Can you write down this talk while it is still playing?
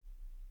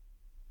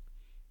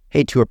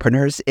Hey,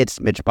 tourpreneurs,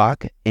 it's Mitch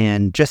Bach,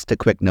 and just a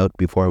quick note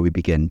before we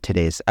begin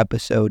today's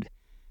episode.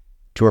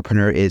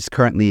 Tourpreneur is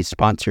currently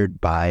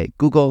sponsored by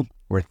Google.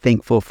 We're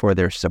thankful for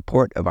their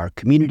support of our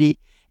community,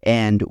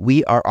 and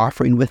we are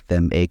offering with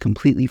them a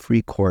completely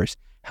free course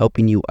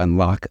helping you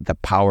unlock the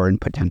power and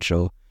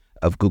potential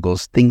of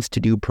Google's Things to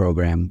Do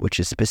program, which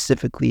is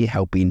specifically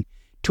helping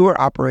tour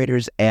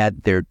operators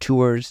add their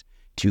tours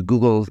to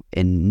Google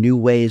in new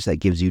ways that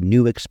gives you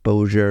new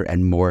exposure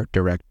and more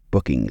direct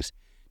bookings.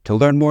 To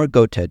learn more,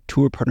 go to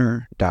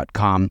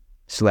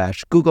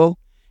tourpreneur.com/Google.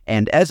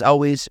 And as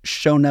always,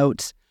 show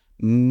notes,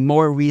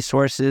 more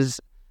resources,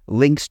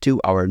 links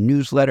to our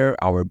newsletter,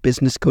 our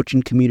business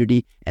coaching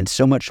community, and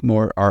so much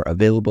more are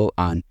available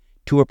on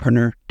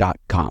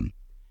tourpreneur.com.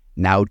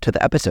 Now to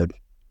the episode.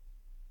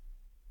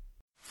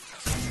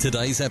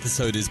 Today's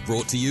episode is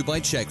brought to you by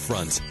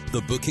Checkfront,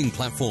 the booking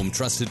platform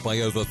trusted by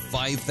over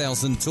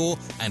 5,000 tour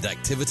and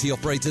activity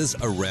operators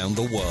around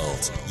the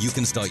world. You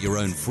can start your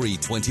own free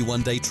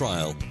 21-day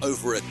trial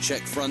over at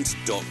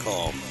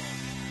checkfront.com.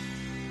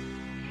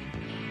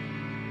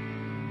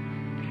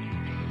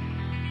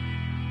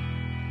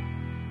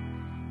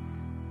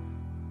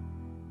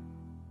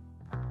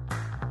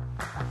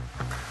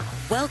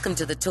 Welcome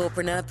to the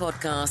Tourpreneur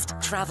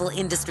Podcast. Travel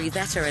industry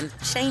veteran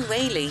Shane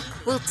Whaley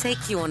will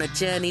take you on a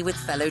journey with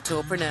fellow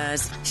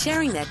tourpreneurs,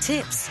 sharing their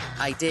tips,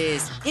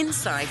 ideas,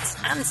 insights,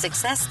 and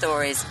success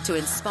stories to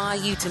inspire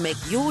you to make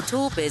your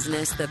tour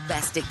business the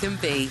best it can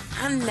be.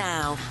 And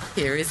now,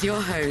 here is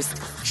your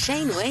host,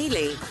 Shane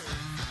Whaley.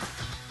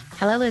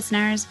 Hello,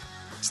 listeners.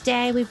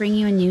 Today, we bring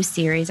you a new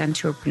series on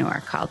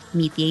Tourpreneur called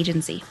Meet the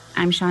Agency.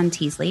 I'm Sean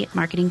Teasley,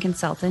 marketing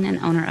consultant and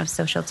owner of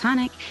Social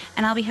Tonic,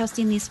 and I'll be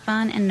hosting these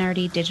fun and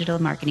nerdy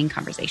digital marketing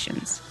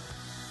conversations.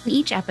 In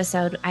each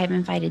episode, I have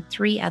invited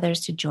 3 others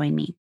to join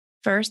me.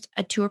 First,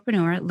 a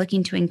tourpreneur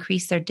looking to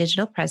increase their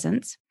digital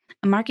presence,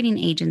 a marketing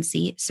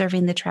agency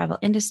serving the travel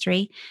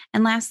industry,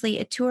 and lastly,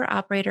 a tour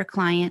operator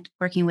client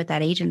working with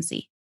that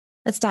agency.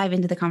 Let's dive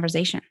into the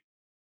conversation.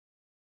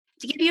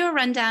 To give you a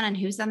rundown on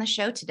who's on the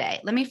show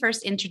today, let me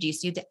first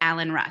introduce you to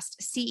Alan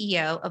Rust,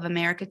 CEO of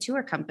America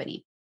Tour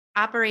Company,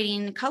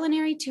 operating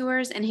culinary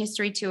tours and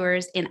history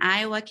tours in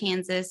Iowa,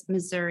 Kansas,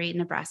 Missouri,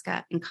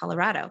 Nebraska, and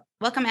Colorado.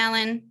 Welcome,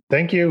 Alan.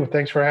 Thank you.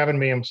 Thanks for having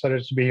me. I'm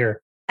excited to be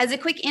here. As a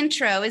quick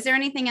intro, is there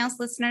anything else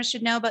listeners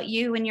should know about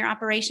you and your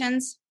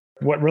operations?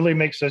 What really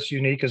makes us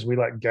unique is we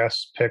let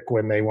guests pick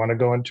when they want to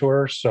go on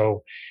tour.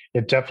 So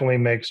it definitely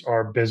makes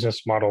our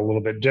business model a little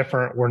bit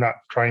different. We're not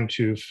trying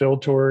to fill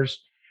tours.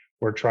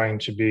 We're trying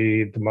to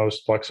be the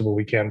most flexible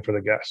we can for the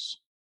guests.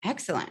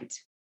 Excellent.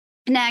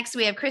 Next,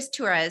 we have Chris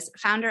Torres,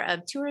 founder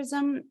of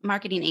Tourism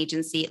Marketing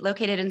Agency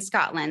located in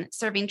Scotland,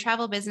 serving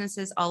travel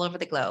businesses all over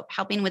the globe,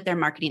 helping with their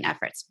marketing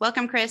efforts.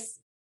 Welcome,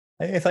 Chris.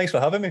 Hey, thanks for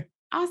having me.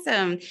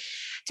 Awesome.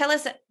 Tell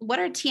us, what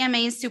are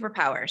TMA's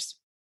superpowers?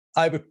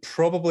 I would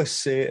probably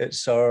say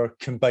it's our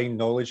combined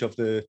knowledge of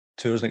the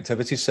tours and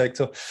activities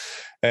sector.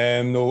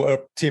 No,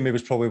 our TMA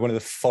was probably one of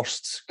the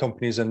first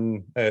companies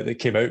that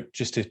came out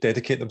just to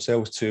dedicate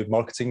themselves to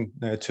marketing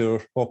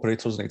tour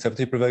operators and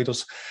activity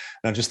providers.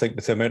 And I just think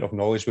with the amount of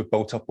knowledge we've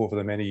built up over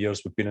the many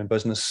years we've been in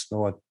business,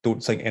 no, I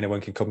don't think anyone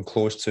can come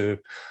close to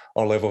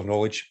our level of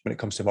knowledge when it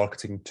comes to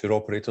marketing tour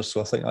operators.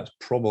 So I think that's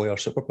probably our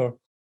superpower.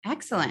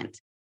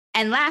 Excellent.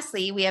 And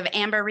lastly, we have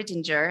Amber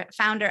Rittinger,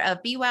 founder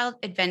of Be Wild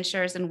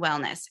Adventures and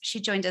Wellness. She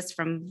joined us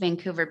from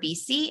Vancouver,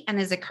 BC, and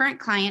is a current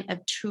client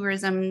of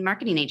Tourism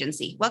Marketing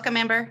Agency. Welcome,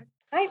 Amber.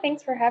 Hi,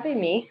 thanks for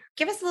having me.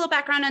 Give us a little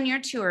background on your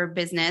tour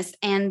business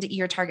and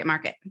your target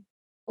market.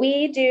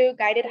 We do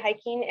guided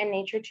hiking and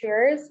nature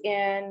tours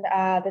in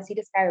the Sea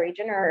to Sky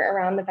region or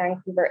around the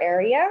Vancouver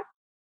area.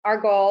 Our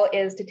goal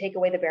is to take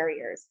away the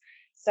barriers.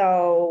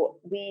 So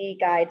we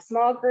guide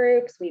small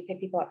groups, we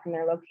pick people up from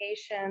their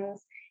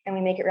locations, and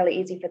we make it really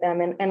easy for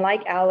them. And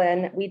like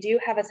Alan, we do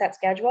have a set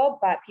schedule,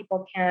 but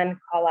people can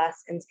call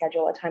us and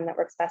schedule a time that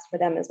works best for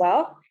them as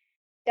well.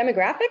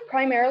 Demographic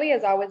primarily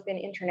has always been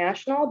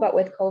international, but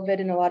with COVID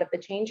and a lot of the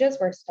changes,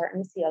 we're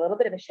starting to see a little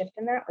bit of a shift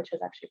in that, which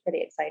is actually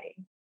pretty exciting.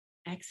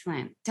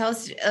 Excellent. Tell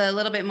us a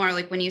little bit more,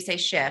 like when you say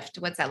shift,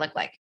 what's that look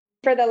like?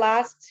 For the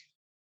last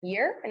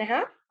year and a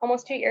half,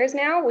 almost 2 years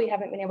now, we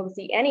haven't been able to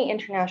see any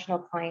international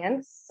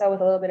clients. So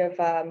with a little bit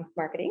of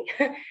marketing,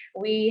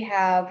 we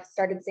have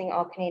started seeing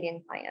all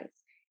Canadian clients.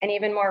 And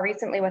even more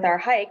recently with our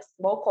hikes,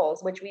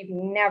 locals, which we've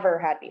never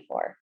had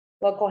before.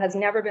 Local has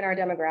never been our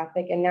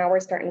demographic, and now we're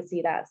starting to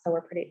see that. So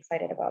we're pretty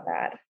excited about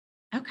that.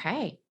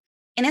 Okay.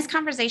 In this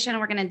conversation,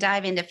 we're going to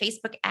dive into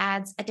Facebook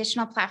ads,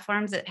 additional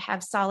platforms that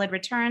have solid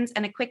returns,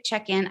 and a quick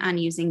check-in on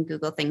using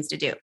Google Things to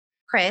Do.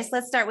 Chris,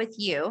 let's start with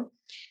you.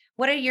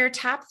 What are your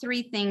top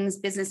 3 things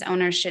business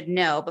owners should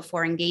know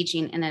before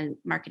engaging in a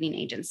marketing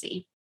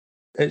agency?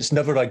 It's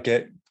never a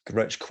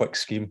get-rich-quick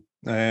scheme.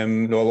 A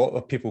lot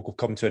of people will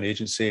come to an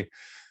agency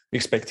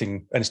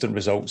expecting instant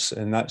results,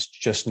 and that's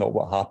just not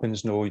what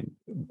happens. No,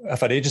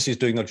 if an agency is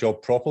doing their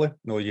job properly,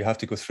 no, you have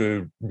to go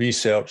through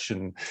research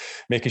and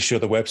making sure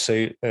the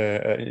website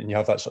and you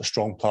have that sort of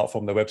strong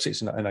platform. The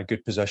website's in a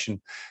good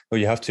position. No,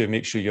 you have to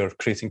make sure you're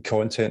creating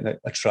content that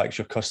attracts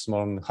your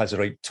customer and has the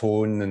right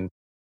tone, and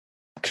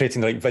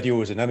creating the right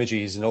videos and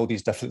images and all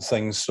these different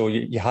things. So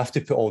you have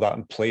to put all that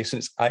in place, and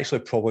it's actually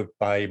probably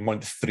by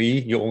month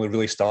 3 you only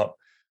really start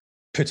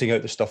putting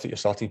out the stuff that you're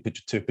starting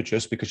to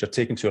produce, because you're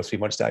taking 2 or 3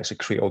 months to actually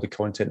create all the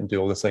content and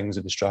do all the things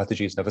and the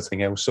strategies and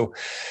everything else. So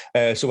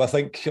I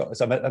think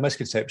it's a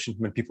misconception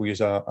when people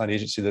use an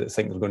agency that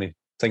think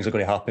things are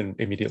going to happen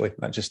immediately.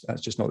 That's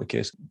just not the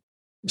case.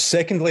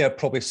 Secondly, I'd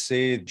probably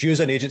say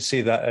use an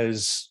agency that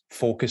is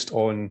focused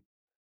on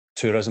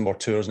tourism or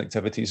tours and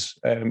activities.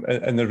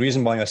 And the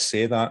reason why I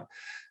say that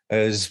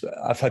is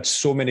I've had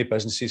so many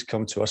businesses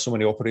come to us, so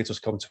many operators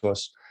come to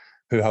us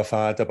who have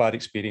had a bad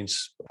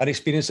experience, an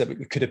experience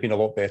that could have been a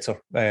lot better.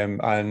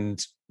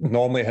 And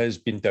normally it has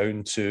been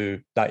down to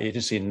that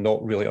agency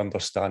not really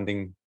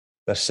understanding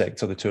this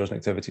sector, the tours and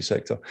activity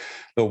sector.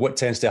 But what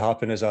tends to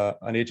happen is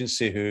an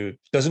agency who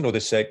doesn't know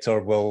the sector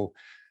will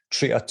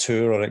treat a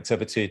tour or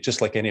activity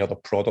just like any other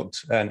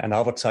product and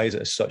advertise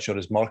it as such or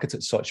as market it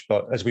as such.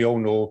 But as we all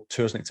know,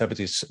 tours and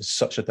activities is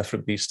such a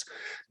different beast.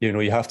 You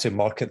have to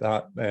market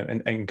that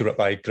and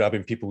by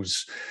grabbing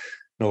people's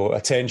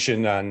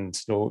attention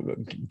and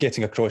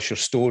getting across your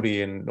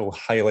story and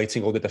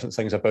highlighting all the different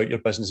things about your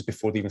business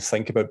before they even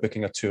think about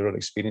booking a tour or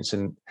experience.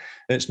 And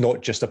it's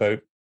not just about,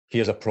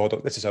 here's a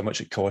product, this is how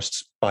much it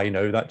costs, buy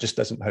now. That just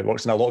isn't how it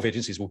works. And a lot of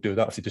agencies will do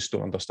that if they just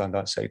don't understand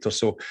that sector.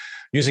 So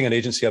using an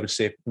agency, I would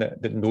say,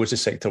 that knows the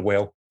sector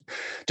well.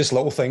 Just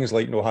little things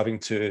like having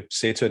to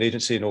say to an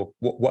agency,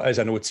 what is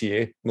an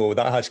OTA?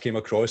 That has came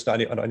across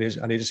that an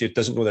agency who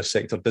doesn't know this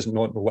sector doesn't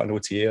know what an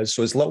OTA is.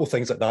 So it's little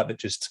things like that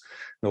just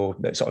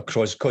that sort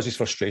of causes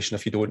frustration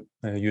if you don't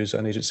use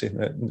an agency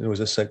that knows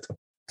this sector.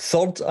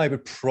 Third, I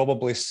would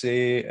probably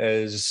say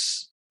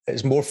is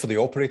it's more for the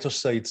operator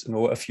side.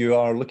 If you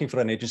are looking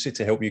for an agency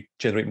to help you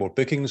generate more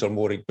bookings or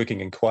more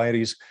booking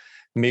inquiries,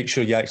 make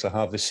sure you actually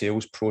have the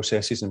sales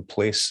processes in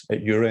place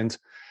at your end.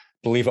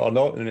 Believe it or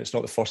not, and it's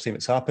not the first time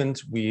it's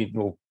happened, we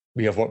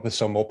have worked with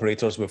some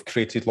operators, we've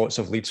created lots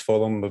of leads for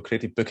them, we've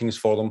created bookings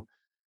for them,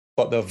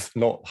 but they've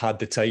not had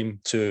the time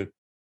to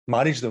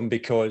manage them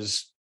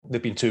because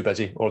they've been too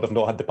busy or they've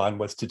not had the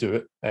bandwidth to do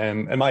it.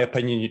 In my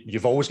opinion,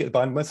 you've always got the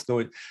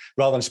bandwidth.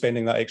 Rather than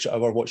spending that extra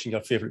hour watching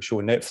your favourite show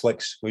on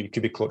Netflix, where you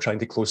could be trying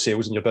to close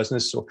sales in your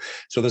business.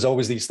 So there's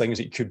always these things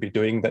that you could be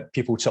doing that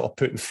people sort of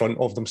put in front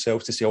of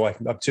themselves to say,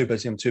 I'm too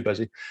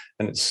busy.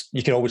 And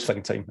you can always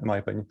find time, in my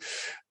opinion.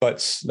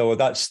 But no,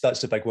 that's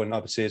the big one I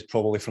would say is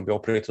probably from the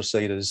operator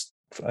side is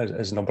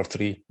number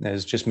 3,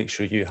 is just make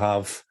sure you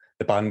have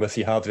the bandwidth,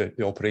 you have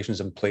the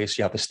operations in place,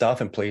 you have the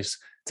staff in place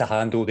to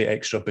handle the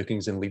extra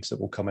bookings and leads that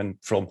will come in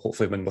from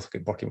hopefully when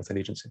working with an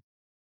agency.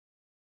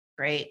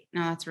 Great.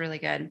 No, that's really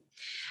good.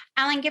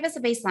 Alan, give us a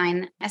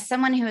baseline. As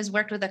someone who has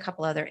worked with a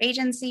couple other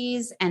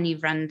agencies and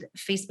you've run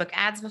Facebook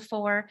ads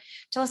before,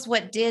 tell us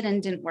what did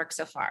and didn't work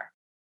so far.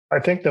 I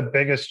think the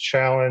biggest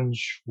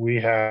challenge we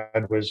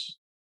had was,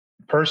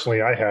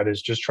 personally I had,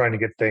 is just trying to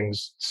get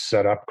things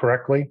set up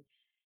correctly.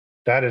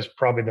 That is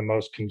probably the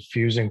most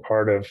confusing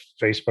part of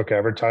Facebook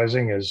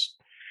advertising is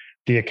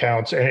the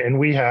accounts. And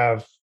we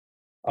have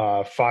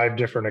 5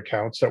 different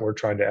accounts that we're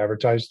trying to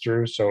advertise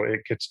through. So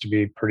it gets to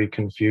be pretty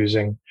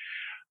confusing.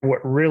 What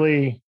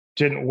really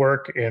didn't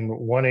work in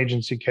one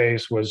agency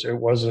case was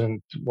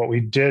what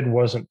we did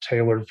wasn't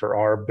tailored for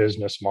our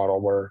business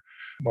model, where,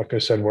 like I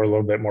said, we're a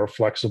little bit more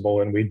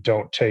flexible and we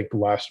don't take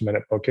last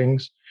minute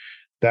bookings.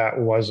 That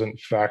wasn't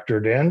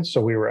factored in. So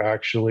we were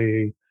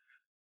actually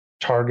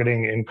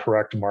targeting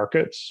incorrect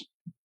markets.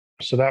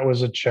 So that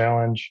was a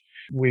challenge.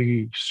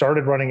 We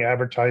started running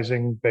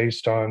advertising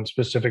based on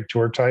specific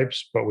tour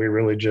types, but we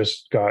really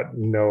just got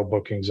no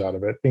bookings out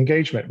of it.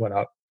 Engagement went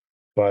up,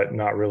 but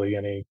not really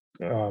any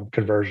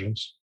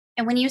conversions.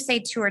 And when you say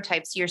tour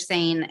types, you're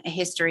saying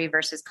history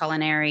versus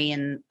culinary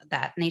and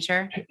that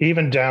nature?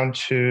 Even down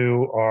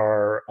to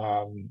our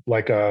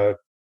like a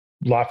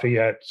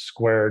Lafayette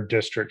Square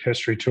District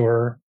history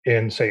tour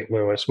in St.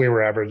 Louis. We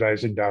were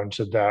advertising down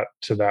to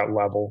that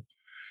level.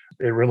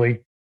 It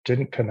really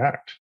didn't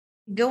connect.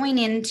 Going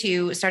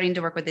into starting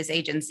to work with this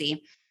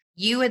agency,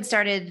 you had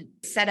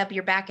set up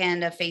your back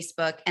end of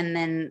Facebook and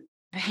then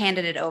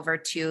handed it over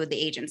to the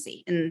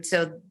agency. And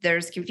so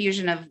there's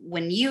confusion of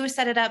when you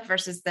set it up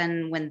versus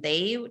then when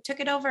they took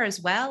it over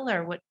as well,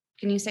 or what?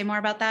 Can you say more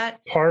about that?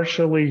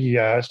 Partially,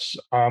 yes.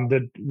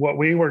 What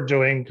we were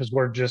doing, because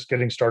we're just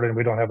getting started and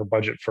we don't have a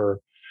budget for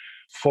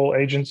full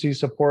agency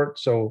support.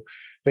 So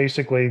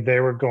basically they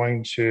were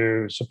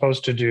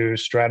supposed to do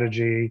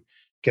strategy,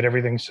 get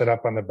everything set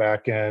up on the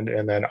back end,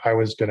 and then I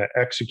was going to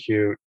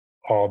execute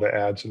all the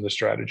ads and the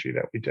strategy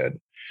that we did.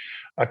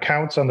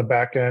 Accounts on the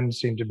back end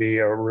seem to be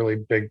a really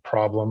big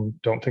problem.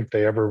 Don't think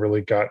they ever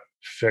really got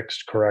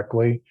fixed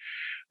correctly.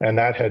 And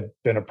that had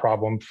been a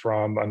problem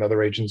from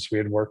another agency we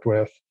had worked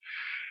with.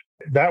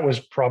 That was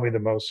probably the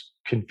most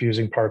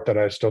confusing part that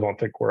I still don't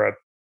think we're at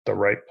the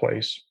right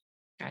place.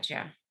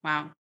 Gotcha.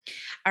 Wow.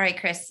 All right,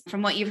 Chris,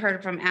 from what you've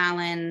heard from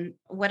Alan,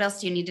 what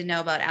else do you need to know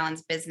about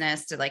Alan's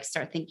business to like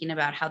start thinking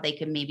about how they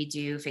could maybe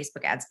do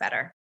Facebook ads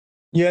better?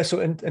 Yeah, so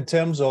in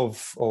terms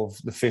of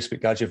the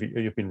Facebook ads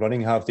you've been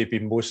running, have they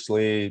been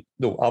mostly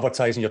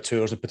advertising your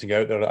tours and putting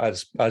out there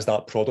as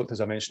that product,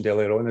 as I mentioned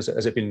earlier on? Has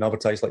it been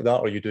advertised like that,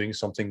 or are you doing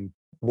something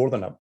more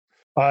than that?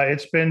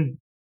 It's been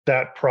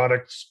that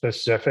product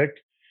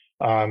specific.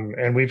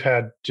 And we've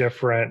had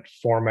different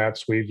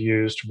formats we've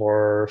used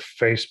for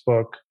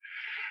Facebook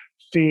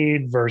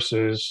feed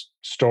versus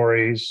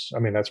stories. I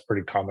mean, that's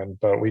pretty common,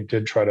 but we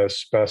did try to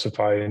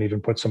specify and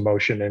even put some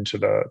motion into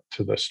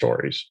the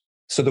stories.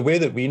 So the way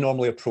that we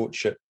normally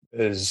approach it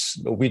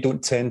is we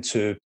don't tend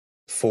to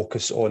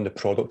focus on the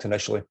product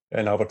initially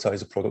and advertise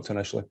the product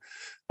initially.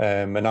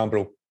 And Amber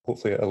will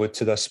hopefully allude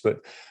to this,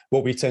 but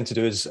what we tend to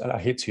do is, and I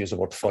hate to use the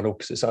word funnel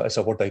because it's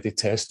a word I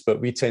detest,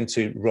 but we tend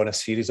to run a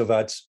series of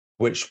ads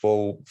which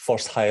will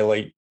first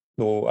highlight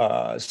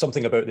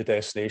something about the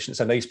destination.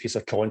 It's a nice piece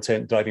of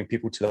content driving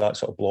people to that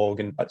sort of blog,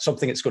 and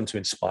something that's going to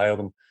inspire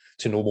them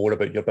to know more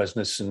about your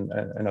business and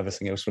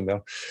everything else from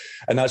there.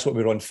 And that's what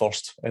we run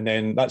first. And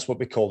then that's what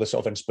we call the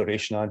sort of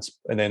inspiration ads.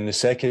 And then the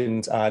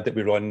second ad that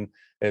we run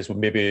is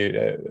maybe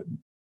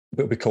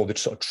what we call the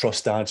sort of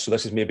trust ads. So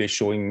this is maybe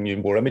showing you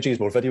more images,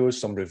 more videos,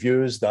 some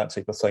reviews, that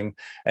type of thing.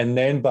 And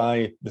then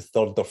by the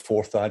third or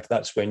fourth ad,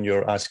 that's when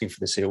you're asking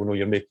for the sale.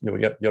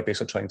 You're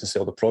basically trying to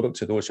sell the product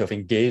to those who have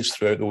engaged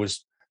throughout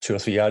those 2 or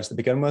 3 ads to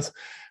begin with,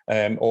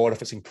 or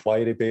if it's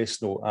inquiry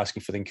based,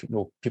 asking for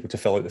people to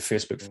fill out the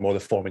Facebook form or the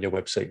form on your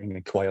website and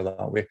inquire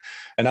that way.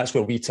 And that's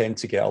where we tend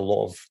to get a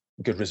lot of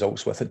good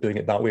results with it, doing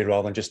it that way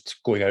rather than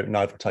just going out and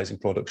advertising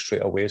products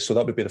straight away. So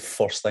that would be the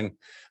first thing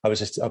I would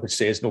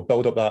say is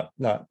build up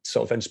that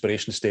sort of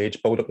inspiration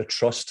stage, build up the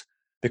trust.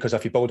 Because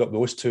if you build up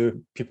those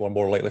two, people are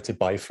more likely to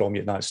buy from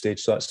you at that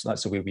stage. So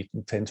that's the way we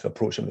tend to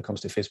approach it when it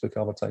comes to Facebook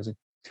advertising.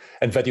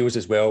 And videos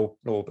as well.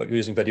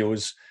 Using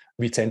videos,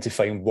 we tend to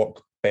find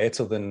work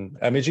better than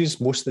images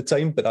most of the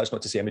time, but that's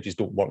not to say images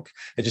don't work.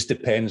 It just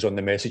depends on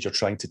the message you're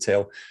trying to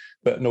tell.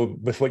 But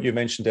with what you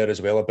mentioned there as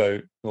well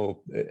about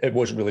it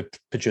wasn't really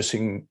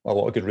producing a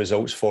lot of good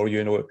results for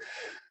you.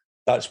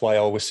 That's why I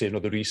always say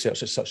the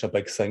research is such a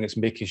big thing. It's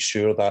making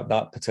sure that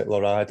that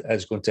particular ad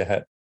is going to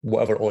hit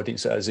whatever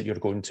audience it is that you're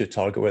going to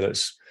target, whether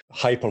it's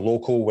hyper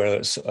local, whether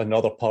it's in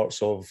other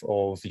parts of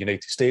the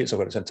United States, or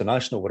whether it's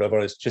international, whatever.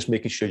 It's just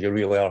making sure you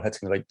really are hitting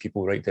the right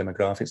people, right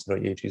demographics, the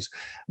right ages.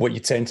 What you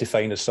tend to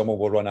find is someone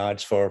will run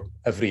ads for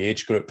every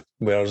age group,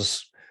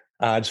 whereas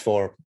ads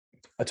for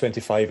a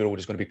 25-year-old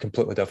is going to be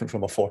completely different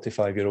from a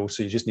 45-year-old.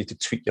 So you just need to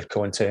tweak your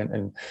content.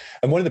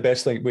 And one of the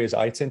best ways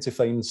I tend to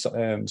find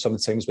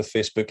sometimes with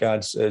Facebook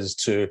ads is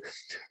to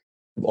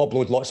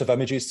upload lots of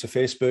images to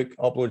Facebook,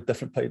 upload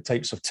different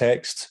types of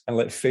text, and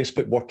let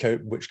Facebook work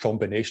out which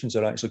combinations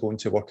are actually going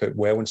to work out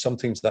well. And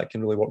sometimes that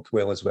can really work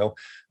well as well.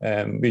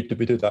 We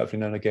do that every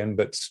now and again,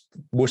 but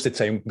most of the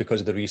time,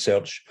 because of the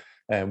research,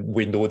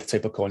 we know the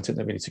type of content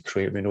that we need to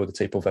create. We know the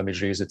type of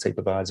imagery, the type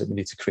of ads that we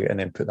need to create, and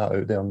then put that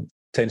out there. And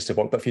tends to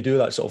work. But if you do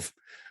that sort of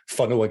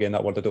funnel, again,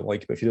 that word I don't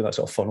like, but if you do that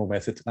sort of funnel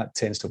method, that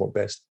tends to work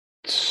best.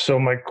 So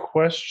my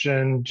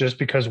question, just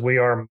because we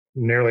are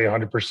nearly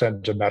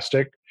 100%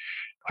 domestic,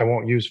 I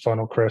won't use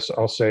funnel, Chris.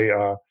 I'll say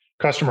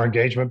customer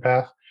engagement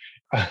path.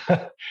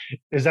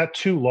 Is that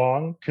too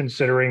long,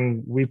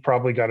 considering we've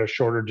probably got a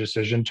shorter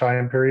decision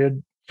time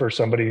period for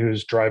somebody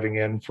who's driving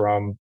in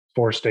from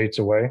 4 states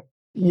away?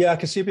 Yeah, I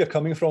can see where you're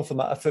coming from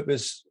that.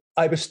 If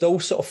I would still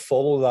sort of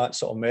follow that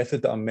sort of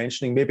method that I'm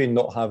mentioning, maybe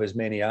not have as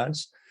many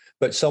ads,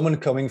 but someone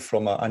coming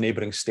from a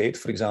neighbouring state,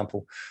 for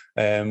example,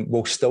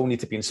 will still need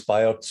to be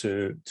inspired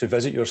to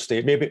visit your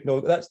state. Maybe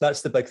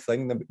that's the big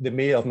thing. They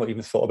may have not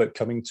even thought about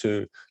coming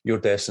to your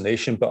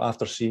destination, but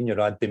after seeing your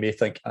ad, they may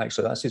think,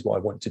 actually, this is what I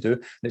want to do.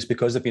 And it's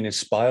because they've been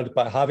inspired.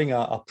 But having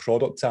a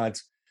product ad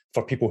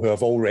for people who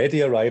have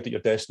already arrived at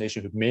your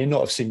destination, who may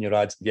not have seen your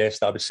ads,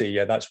 yes, I would say,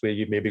 yeah, that's where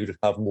you maybe would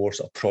have more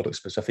sort of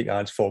product-specific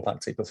ads for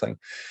that type of thing.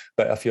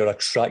 But if you're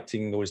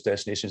attracting those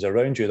destinations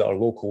around you that are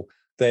local,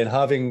 then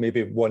having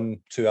maybe 1,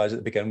 2 ads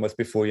to begin with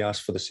before you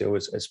ask for the sale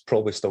is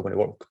probably still going to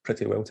work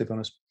pretty well, to be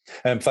honest.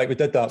 In fact, we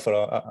did that for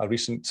a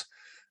recent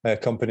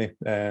company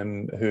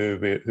who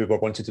were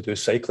wanting to do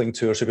cycling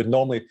tours. So we'd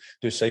normally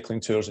do cycling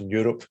tours in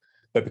Europe,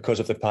 but because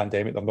of the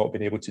pandemic, they've not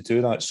been able to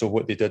do that. So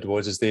what they did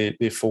was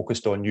they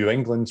focused on New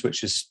England,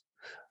 which is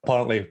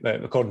apparently,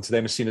 according to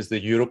them, is seen as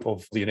the Europe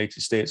of the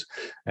United States,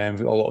 and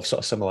a lot of sort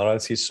of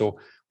similarities. So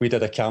we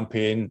did a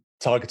campaign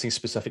targeting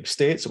specific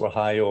states that were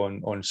high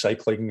on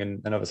cycling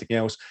and everything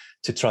else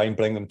to try and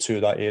bring them to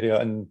that area.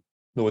 And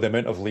the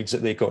amount of leads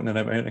that they got and the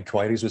amount of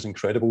inquiries was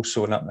incredible.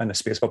 So in a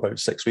space of about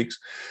 6 weeks,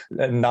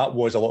 and that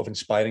was a lot of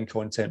inspiring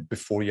content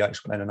before you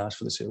actually went in and asked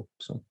for the sale.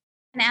 So,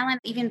 and Alan,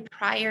 even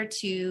prior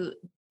to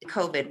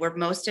COVID, were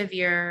most of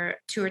your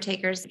tour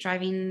takers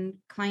driving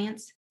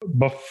clients?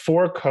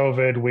 Before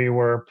COVID, we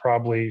were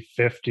probably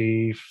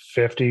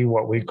 50-50,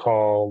 what we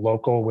call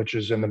local, which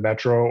is in the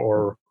metro,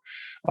 or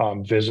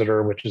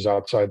visitor, which is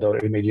outside the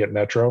immediate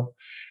metro.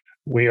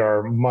 We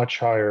are much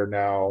higher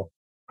now,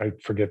 I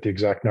forget the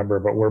exact number,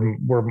 but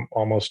we're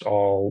almost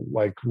all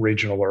like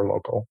regional or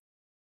local.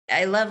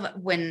 I love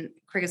when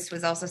Chris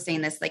was also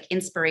saying this, like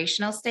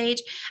inspirational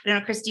stage. I don't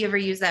know, Chris, do you ever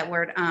use that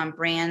word,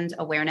 brand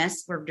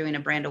awareness? We're doing a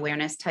brand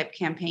awareness type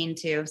campaign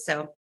too.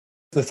 So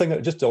the thing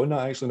that just on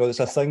that, actually, no, it's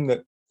a thing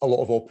that a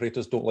lot of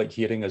operators don't like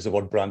hearing is the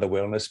word brand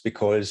awareness,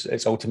 because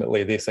it's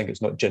ultimately they think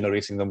it's not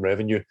generating them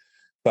revenue.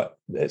 But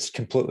it's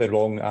completely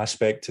wrong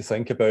aspect to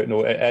think about.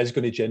 No, it is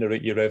going to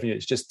generate you revenue.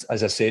 It's just,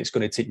 as I say, it's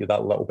going to take you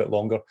that little bit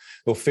longer.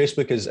 Well,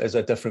 Facebook is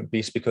a different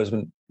beast, because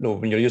when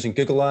you're using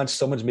Google Ads,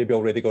 someone's maybe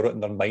already got it in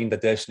their mind, a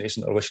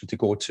destination they're wishing to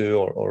go to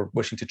or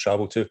wishing to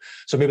travel to.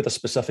 So maybe they're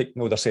specific,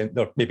 they're saying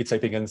they're maybe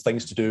typing in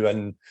things to do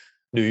in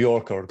New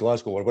York or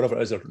Glasgow or whatever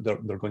it is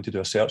they're going to do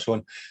a search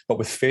on. But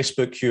with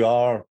Facebook, you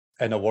are,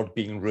 in a word,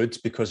 being rude,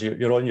 because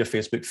you're on your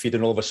Facebook feed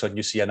and all of a sudden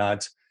you see an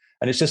ad.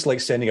 And it's just like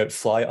sending out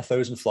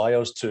 1,000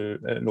 flyers to,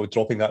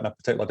 dropping that in a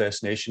particular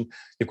destination.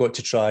 You've got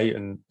to try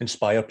and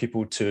inspire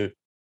people to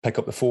pick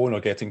up the phone or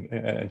getting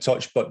in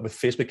touch. But with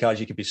Facebook ads,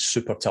 you can be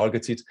super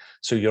targeted.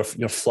 So your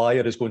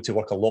flyer is going to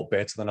work a lot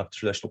better than a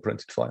traditional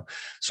printed flyer.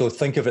 So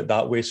think of it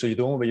that way. So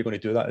the only way you're going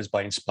to do that is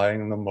by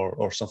inspiring them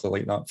or something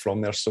like that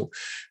from there. So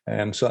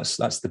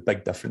that's the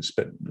big difference.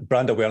 But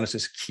brand awareness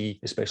is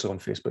key, especially on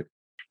Facebook.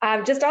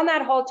 Just on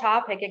that whole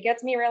topic, it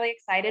gets me really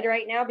excited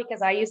right now,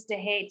 because I used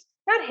to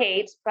not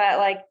hate, but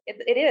like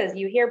it is.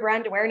 You hear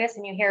brand awareness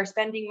and you hear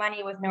spending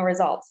money with no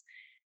results.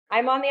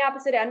 I'm on the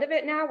opposite end of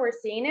it now. We're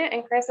seeing it.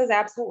 And Chris is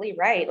absolutely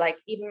right. Like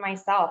even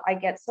myself, I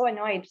get so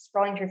annoyed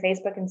scrolling through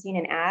Facebook and seeing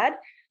an ad.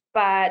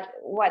 But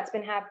what's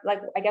been happening,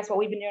 like I guess what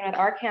we've been doing with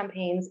our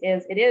campaigns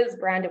is it is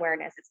brand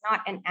awareness. It's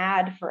not an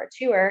ad for a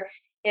tour.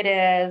 It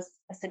is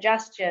a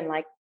suggestion,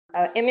 like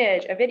an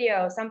image, a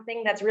video,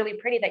 something that's really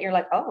pretty that you're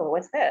like, oh,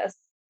 what's this?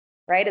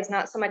 Right? It's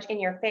not so much in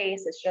your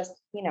face. It's just,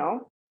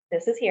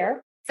 this is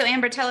here. So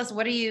Amber, tell us,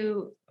 what are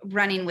you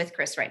running with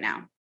Chris right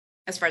now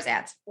as far as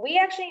ads? We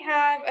actually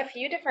have a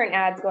few different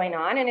ads going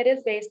on, and it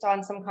is based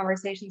on some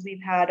conversations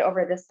we've had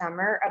over the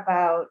summer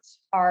about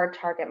our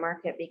target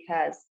market,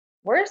 because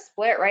we're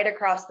split right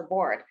across the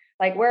board.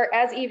 Like we're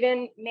as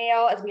even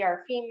male as we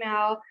are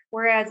female.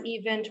 We're as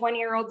even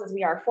 20-year-olds as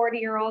we are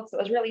 40-year-olds. So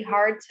it was really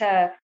hard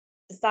to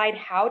decide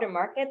how to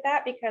market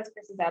that, because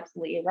Chris is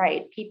absolutely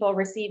right. People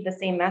receive the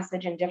same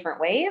message in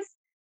different ways.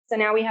 So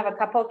now we have a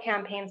couple of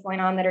campaigns going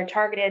on that are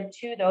targeted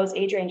to those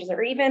age ranges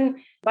or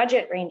even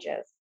budget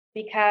ranges,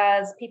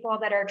 because people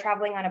that are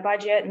traveling on a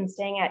budget and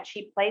staying at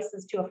cheap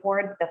places to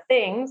afford the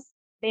things,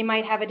 they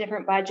might have a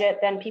different budget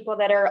than people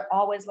that are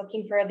always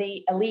looking for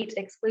the elite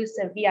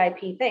exclusive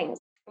VIP things.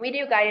 We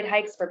do guided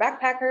hikes for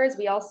backpackers.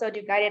 We also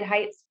do guided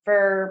hikes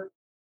for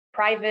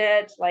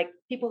private, like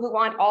people who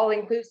want all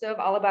inclusive,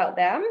 all about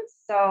them.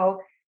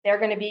 So they're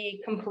going to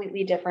be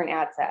completely different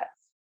ad sets.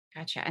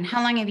 Gotcha. And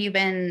how long have you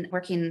been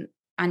working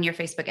on your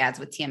Facebook ads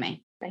with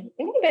TMA? I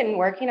think I've been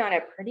working on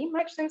it pretty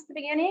much since the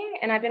beginning,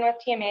 and I've been with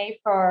TMA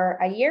for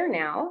a year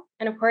now.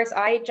 And of course,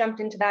 I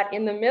jumped into that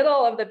in the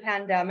middle of the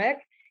pandemic,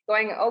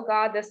 going, oh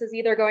God, this is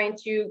either going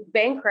to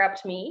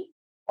bankrupt me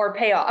or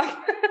pay off.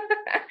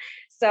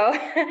 So,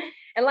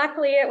 and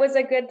luckily it was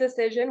a good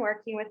decision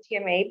working with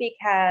TMA,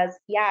 because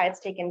yeah, it's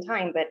taken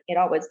time, but it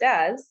always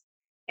does.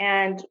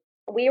 And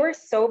we were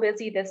so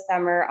busy this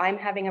summer, I'm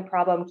having a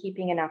problem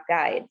keeping enough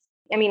guides.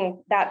 I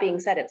mean, that being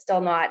said, it's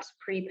still not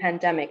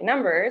pre-pandemic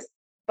numbers,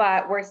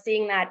 but we're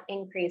seeing that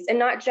increase, and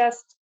not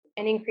just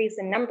an increase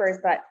in numbers,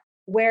 but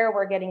where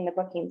we're getting the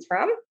bookings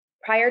from.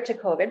 Prior to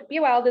COVID, Be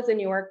Wild is a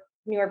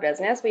newer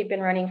business. We've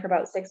been running for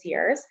about 6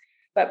 years,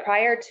 but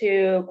prior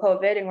to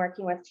COVID and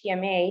working with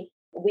TMA,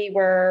 we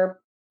were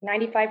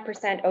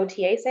 95%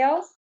 OTA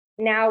sales.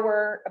 Now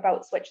we're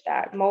about switch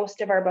that. Most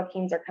of our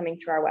bookings are coming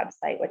through our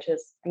website, which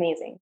is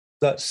amazing.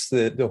 That's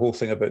the whole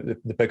thing about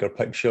the bigger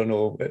picture.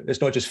 No,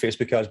 it's not just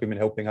Facebook ads we've been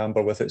helping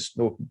Amber with. It's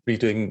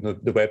redoing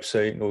the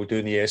website,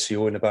 doing the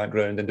SEO in the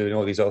background and doing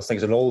all these other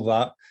things. And all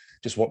that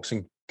just works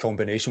in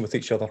combination with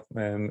each other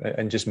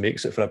and just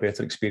makes it for a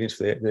better experience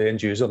for the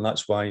end user. And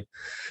that's why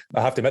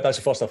I have to admit, that's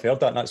the first I've heard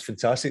that. And that's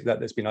fantastic that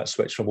there's been that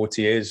switch from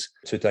OTAs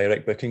to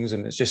direct bookings.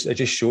 And it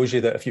just shows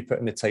you that if you put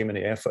in the time and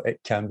the effort,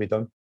 it can be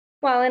done.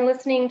 Well, and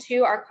listening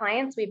to our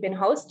clients we've been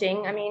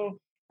hosting, I mean,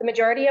 the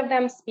majority of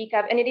them speak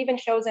up, and it even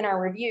shows in our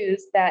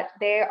reviews that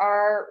they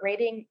are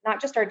rating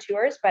not just our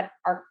tours, but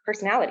our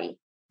personality.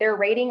 They're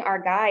rating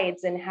our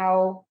guides and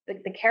how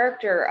the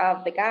character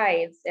of the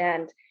guides.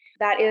 And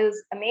that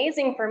is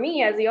amazing for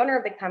me as the owner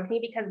of the company,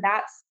 because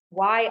that's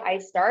why I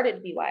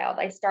started Be Wild.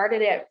 I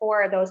started it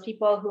for those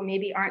people who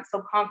maybe aren't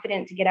so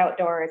confident to get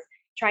outdoors,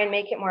 try and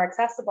make it more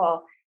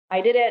accessible.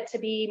 I did it to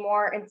be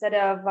more, instead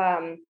of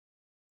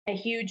a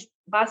huge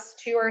bus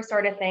tour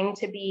sort of thing,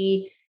 to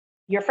be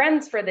your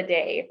friends for the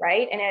day,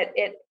 right? And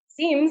it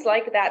seems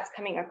like that's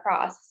coming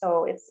across.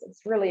 So it's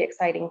really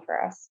exciting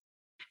for us.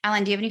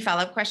 Alan, do you have any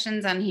follow-up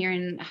questions on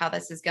hearing how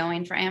this is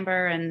going for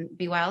Amber and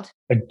Be Wild?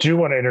 I do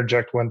want to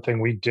interject one thing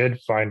we did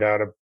find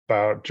out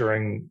about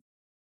during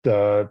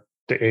the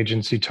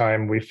agency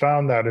time. We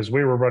found that as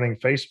we were running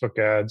Facebook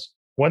ads,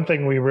 one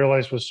thing we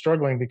realized was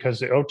struggling because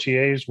the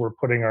OTAs were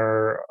putting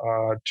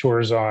our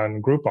tours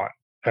on Groupon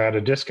at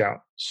a discount.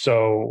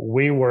 So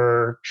we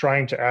were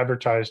trying to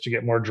advertise to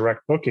get more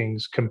direct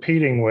bookings,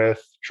 competing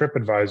with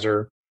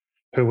TripAdvisor,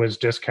 who was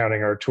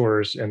discounting our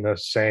tours in the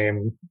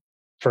same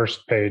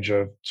first page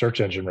of search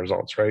engine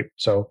results, right?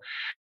 So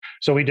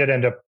we did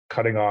end up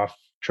cutting off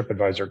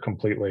TripAdvisor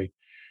completely,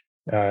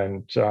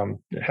 and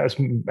it has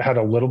had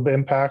a little bit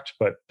impact,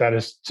 but that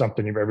is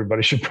something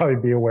everybody should probably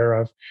be aware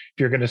of. If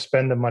you're going to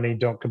spend the money,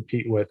 don't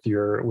compete with the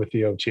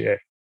OTA.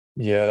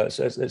 Yeah,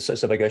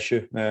 it's a big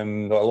issue. A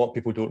lot of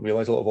people don't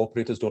realize, a lot of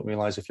operators don't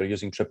realize if you're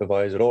using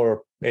TripAdvisor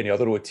or any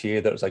other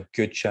OTA, there's a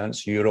good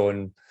chance you're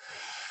on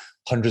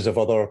hundreds of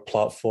other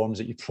platforms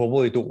that you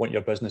probably don't want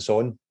your business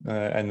on,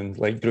 and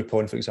like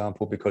Groupon, for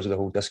example, because of the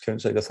whole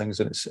discount side of things,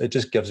 and it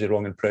just gives you the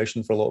wrong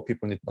impression for a lot of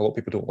people, and a lot of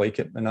people don't like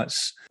it, and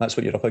that's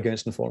what you're up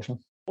against,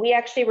 unfortunately. We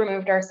actually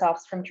removed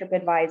ourselves from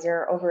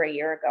TripAdvisor over a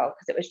year ago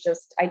because it was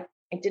just I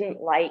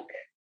didn't like,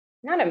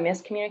 not a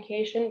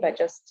miscommunication, but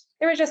just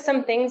there was just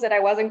some things that I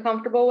wasn't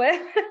comfortable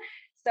with.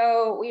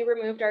 So we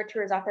removed our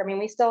tours off there. I mean,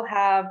 we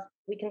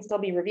can still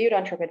be reviewed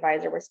on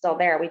TripAdvisor. We're still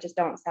there. We just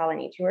don't sell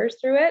any tours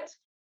through it.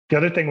 The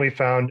other thing we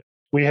found,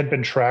 we had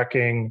been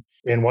tracking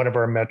in one of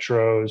our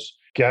metros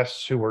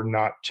guests who were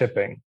not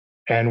tipping,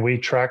 and we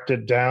tracked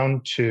it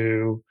down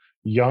to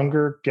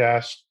younger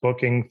guests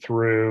booking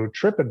through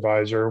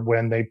TripAdvisor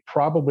when they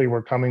probably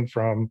were coming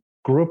from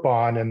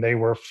Groupon and they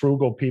were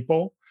frugal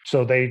people.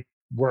 So they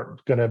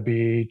weren't going to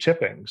be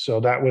tipping.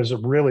 So that was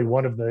really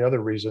one of the other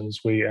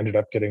reasons we ended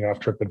up getting off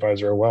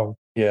TripAdvisor. Well,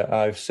 yeah,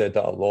 I've said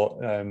that a lot.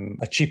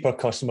 A cheaper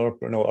customer,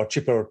 or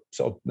cheaper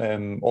sort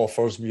of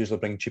offers usually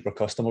bring cheaper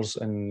customers,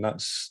 and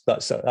that's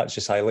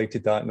just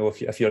highlighted that.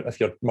 If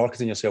you're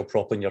marketing yourself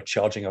properly and you're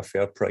charging a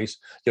fair price,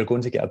 you're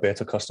going to get a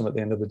better customer at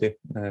the end of the day,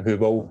 who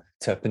will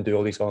tip and do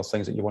all these other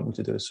things that you want them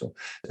to do. So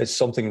it's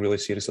something really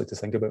seriously to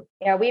think about.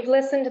 Yeah, we've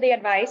listened to the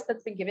advice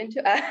that's been given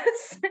to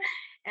us.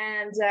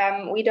 And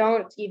we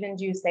don't even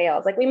do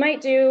sales. Like we might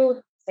do,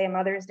 say, a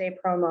Mother's Day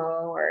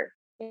promo, or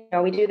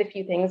we do the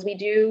few things. We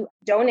do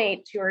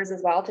donate tours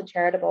as well to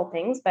charitable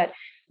things, but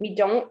we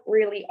don't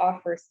really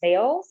offer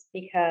sales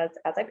because,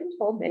 as I've been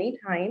told many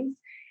times,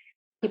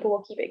 people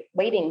will keep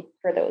waiting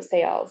for those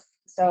sales.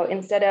 So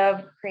instead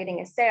of creating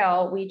a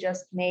sale, we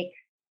just make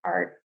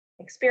our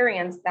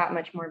experience that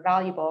much more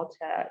valuable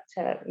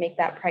to make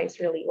that price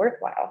really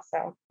worthwhile.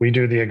 So we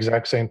do the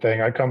exact same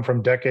thing. I come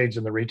from decades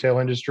in the retail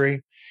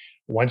industry.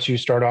 Once you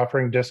start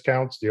offering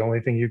discounts, the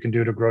only thing you can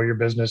do to grow your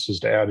business is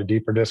to add a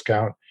deeper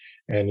discount,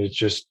 and it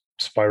just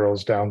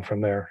spirals down from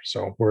there.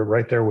 So we're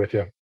right there with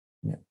you.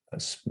 Yeah,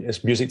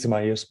 it's music to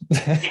my ears.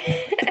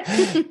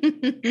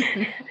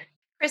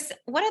 Chris,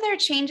 what other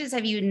changes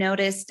have you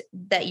noticed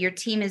that your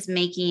team is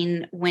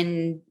making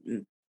when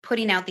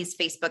putting out these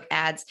Facebook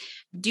ads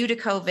due to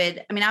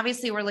COVID? I mean,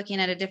 obviously we're looking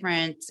at a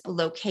different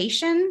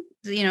location,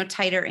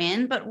 tighter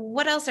in, but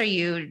what else are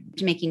you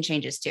making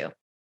changes to?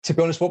 To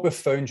be honest, what we've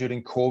found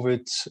during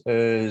COVID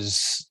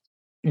is,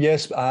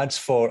 yes, ads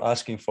for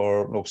asking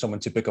for someone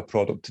to book a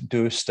product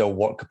do still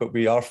work, but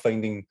we are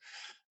finding,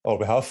 or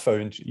we have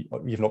found,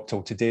 even up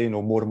till today,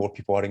 more and more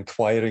people are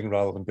inquiring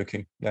rather than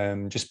booking,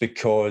 just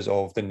because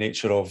of the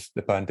nature of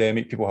the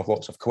pandemic. People have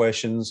lots of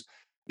questions.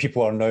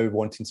 People are now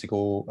wanting to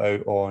go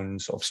out on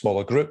sort of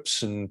smaller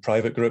groups and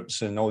private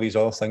groups and all these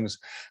other things.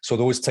 So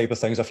those type of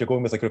things, if you're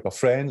going with a group of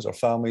friends or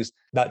families,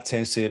 that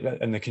tends to,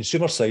 and the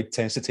consumer side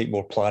tends to take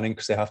more planning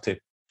because they have to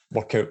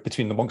work out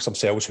amongst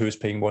themselves who's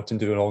paying what and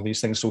doing all these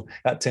things. So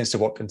that tends to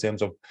work in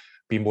terms of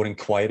being more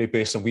inquiry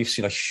based. And we've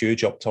seen a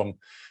huge upturn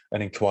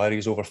in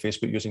inquiries over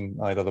Facebook using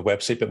either the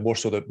website, but more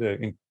so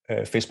the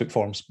Facebook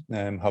forums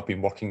have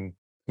been working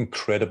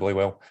incredibly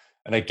well.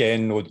 And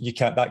again,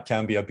 that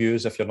can be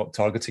abused if you're not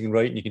targeting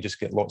right. You can just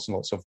get lots and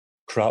lots of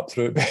crap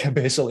through it,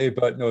 basically.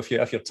 But no, if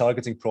you're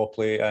targeting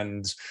properly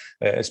and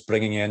it's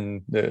bringing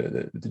in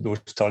those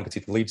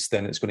targeted leads,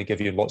 then it's going to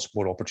give you lots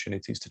more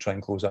opportunities to try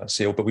and close that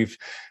sale. But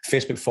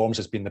Facebook forms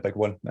has been the big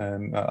one.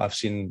 I've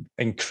seen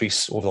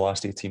increase over the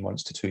last 18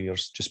 months to 2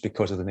 years, just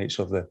because of the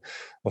nature of the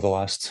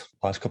last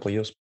couple of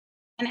years.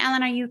 And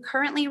Alan, are you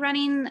currently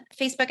running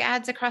Facebook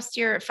ads across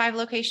your 5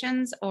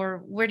 locations,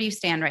 or where do you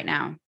stand right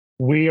now?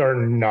 We are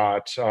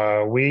not.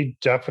 We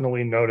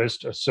definitely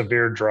noticed a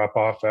severe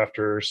drop-off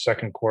after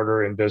second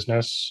quarter in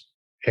business.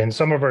 In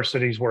some of our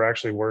cities, we're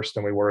actually worse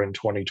than we were in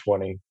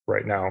 2020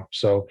 right now.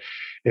 So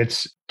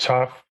it's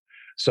tough.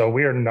 So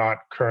we are not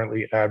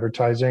currently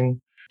advertising.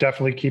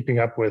 Definitely keeping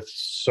up with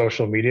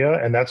social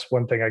media. And that's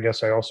one thing I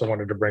guess I also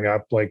wanted to bring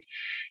up. Like,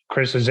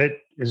 Chris, is it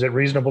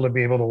reasonable to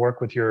be able to work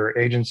with your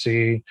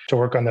agency to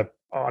work on the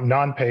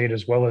non-paid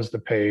as well as the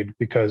paid?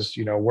 Because,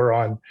 we're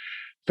on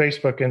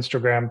Facebook,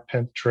 Instagram,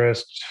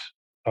 Pinterest,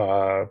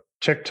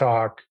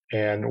 TikTok,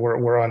 and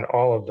we're on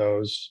all of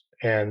those.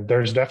 And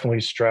there's definitely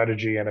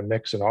strategy and a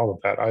mix in all of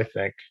that, I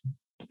think,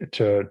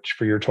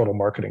 for your total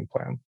marketing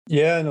plan.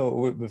 Yeah, no,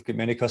 we've got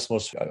many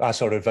customers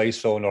ask our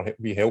advice on or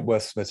we help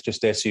with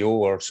just SEO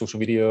or social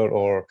media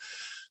or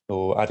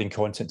adding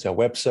content to a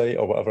website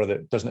or whatever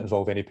that doesn't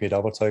involve any paid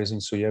advertising.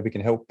 So yeah, we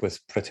can help with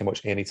pretty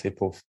much any type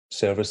of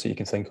service that you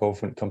can think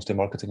of when it comes to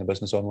marketing a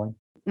business online.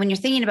 When you're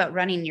thinking about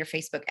running your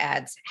Facebook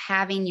ads,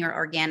 having your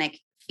organic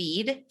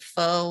feed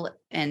full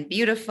and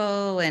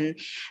beautiful and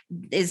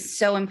is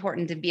so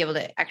important to be able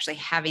to actually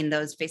having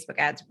those Facebook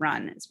ads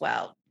run as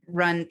well,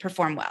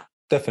 perform well.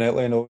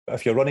 Definitely.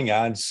 If you're running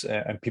ads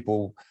and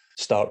people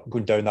start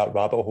going down that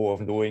rabbit hole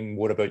of knowing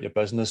more about your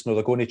business,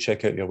 they're going to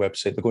check out your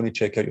website, they're going to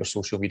check out your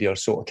social media.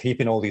 So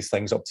keeping all these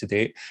things up to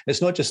date.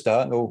 It's not just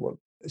that,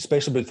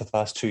 especially with the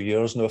past 2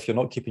 years, if you're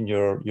not keeping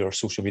your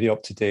social media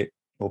up to date,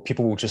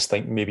 people will just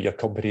think maybe your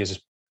company has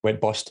went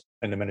bust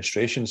in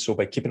administration. So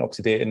by keeping up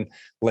to date and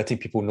letting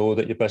people know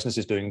that your business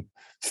is doing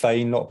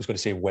fine, I was going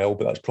to say well,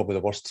 but that's probably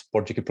the worst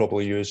word you could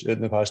probably use in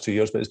the past 2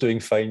 years, but it's doing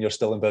fine, you're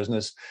still in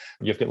business,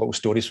 you've got little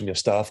stories from your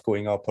staff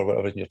going up or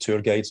whatever in your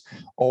tour guides,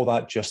 all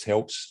that just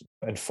helps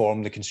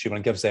inform the consumer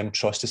and gives them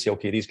trust to say,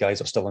 okay, these guys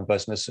are still in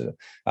business,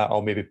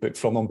 I'll maybe book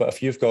from them. But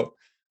if you've got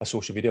a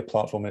social media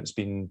platform that's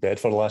been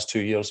dead for the last 2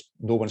 years,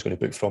 no one's going to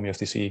book from you if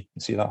they see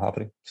that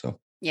happening. So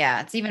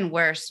yeah, it's even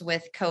worse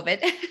with COVID.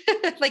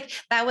 Like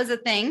that was a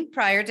thing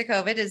prior to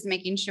COVID, is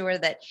making sure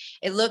that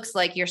it looks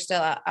like you're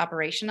still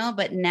operational,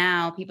 but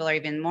now people are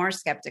even more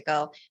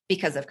skeptical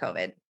because of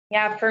COVID.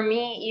 Yeah, for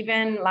me,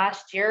 even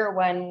last year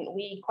when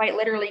we quite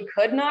literally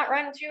could not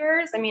run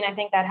tours, I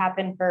think that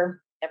happened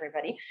for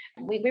everybody.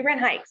 We ran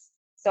hikes.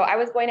 So I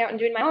was going out and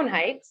doing my own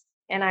hikes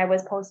and I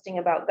was posting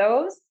about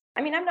those.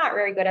 I'm not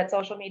very good at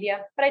social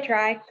media, but I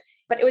try.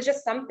 But it was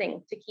just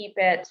something to keep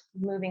it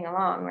moving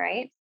along,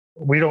 right?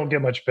 We don't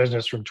get much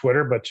business from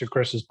Twitter, but to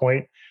Chris's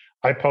point,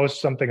 I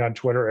post something on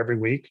Twitter every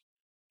week,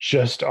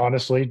 just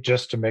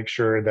to make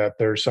sure that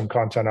there's some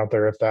content out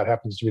there if that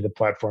happens to be the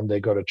platform they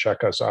go to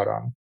check us out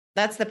on.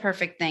 That's the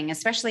perfect thing,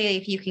 especially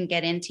if you can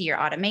get into your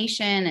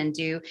automation and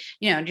do,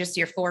 just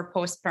your 4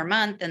 posts per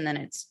month, and then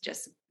it's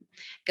just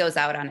goes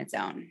out on its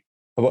own.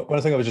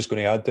 One thing I was just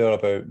going to add there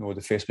about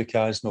the Facebook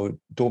ads,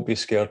 don't be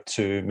scared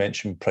to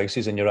mention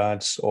prices in your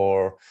ads,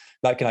 or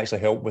that can actually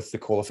help with the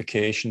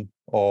qualification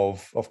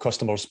of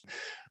customers.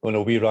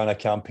 We ran a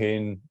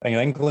campaign in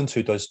England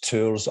who does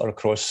tours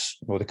across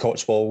the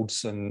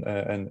Cotswolds and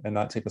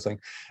that type of thing.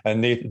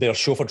 And they're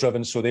chauffeur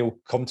driven, so they'll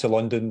come to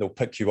London, they'll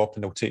pick you up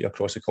and they'll take you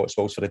across the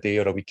Cotswolds for a day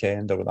or a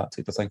weekend or that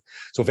type of thing.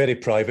 So very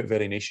private,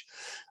 very niche.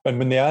 And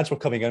when the ads were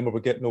coming in,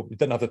 we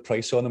didn't have the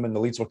price on them, and the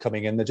leads were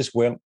coming in, they just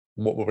weren't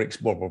what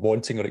we're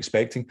wanting or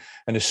expecting.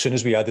 And as soon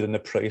as we added in the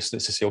price,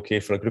 that's to say, okay,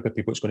 for a group of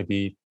people, it's going to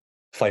be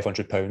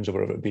 £500 or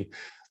whatever it would be.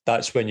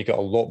 That's when you get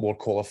a lot more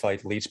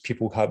qualified leads.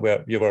 People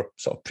where you were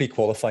sort of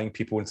pre-qualifying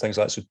people and things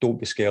like that. So don't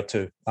be scared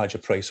to add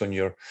your price on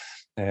your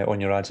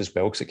ads as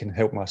well, because it can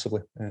help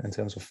massively in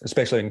terms of,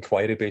 especially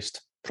inquiry-based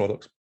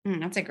products.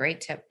 That's a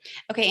great tip.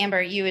 Okay,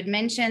 Amber, you had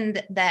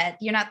mentioned that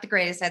you're not the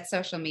greatest at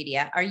social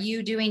media. Are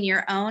you doing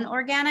your own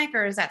organic,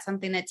 or is that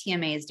something that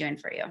TMA is doing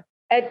for you?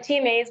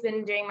 TMA has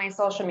been doing my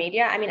social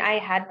media. I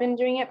had been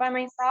doing it by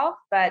myself,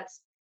 but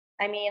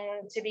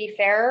to be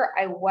fair,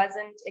 I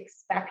wasn't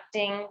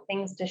expecting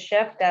things to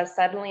shift as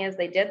suddenly as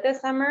they did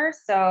this summer.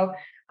 So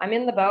I'm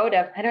in the boat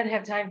of, I don't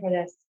have time for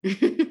this.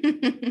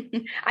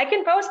 I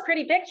can post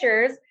pretty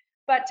pictures,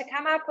 but to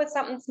come up with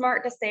something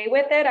smart to say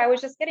with it, I was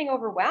just getting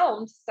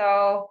overwhelmed.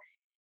 So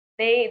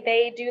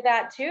they do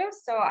that too.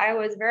 So I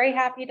was very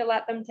happy to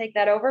let them take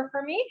that over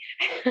for me.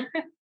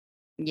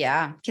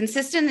 Yeah.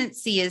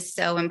 Consistency is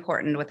so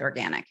important with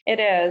organic. It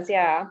is.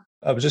 Yeah.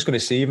 I was just going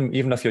to say,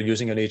 even if you're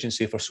using an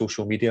agency for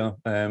social media,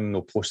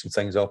 posting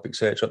things up,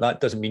 etc., that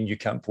doesn't mean you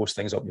can't post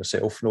things up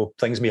yourself.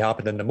 Things may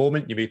happen in the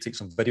moment. You may take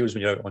some videos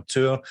when you're out on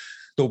tour.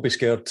 Don't be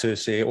scared to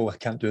say, I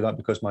can't do that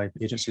because my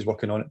agency is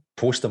working on it.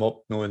 Post them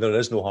up. No, there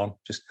is no harm.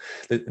 Just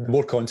the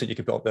more content you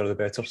can put up there, the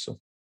better. So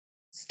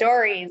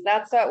stories,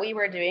 that's what we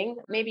were doing.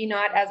 Maybe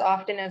not as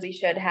often as we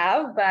should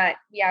have, but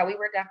yeah, we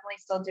were definitely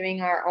still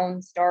doing our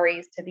own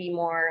stories to be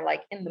more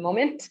like in the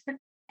moment.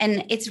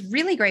 And it's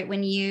really great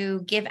when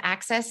you give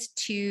access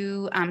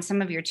to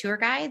some of your tour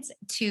guides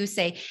to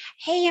say,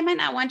 hey, I might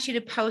not want you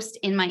to post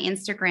in my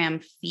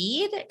Instagram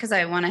feed because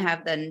I want to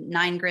have the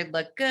 9 grid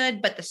look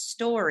good, but the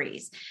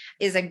stories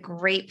is a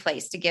great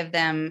place to give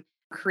them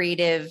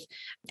creative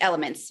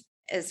elements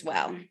as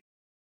well.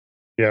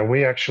 Yeah,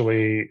 we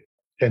actually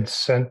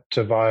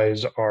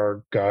incentivize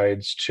our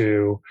guides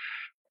to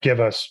give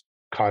us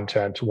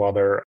content while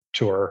they're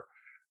tour.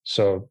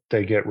 So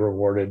they get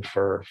rewarded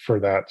for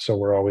that. So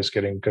we're always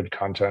getting good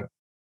content.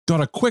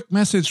 Got a quick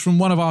message from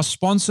one of our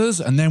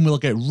sponsors, and then we'll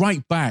get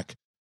right back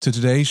to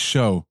today's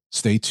show.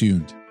 Stay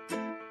tuned.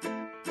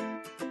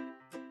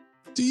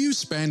 Do you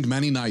spend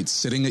many nights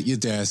sitting at your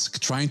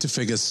desk trying to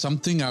figure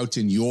something out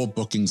in your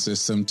booking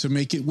system to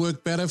make it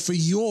work better for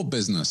your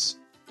business?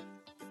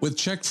 With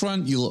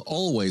Checkfront, you'll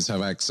always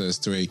have access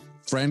to a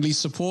friendly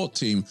support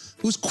team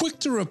who's quick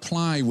to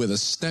reply with a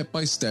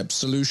step-by-step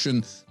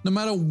solution no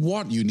matter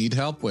what you need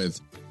help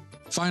with.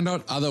 Find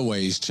out other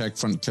ways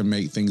Checkfront can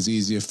make things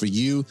easier for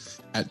you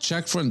at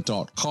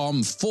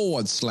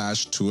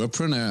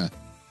checkfront.com/tourpreneur.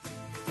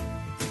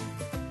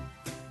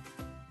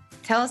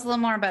 Tell us a little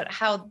more about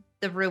how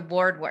the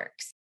reward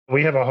works?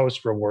 We have a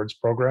host rewards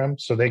program,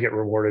 so they get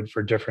rewarded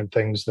for different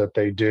things that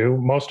they do,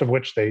 most of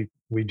which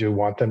we do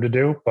want them to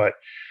do, but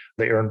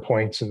they earn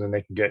points and then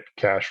they can get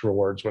cash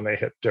rewards when they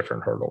hit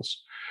different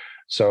hurdles.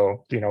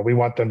 So, we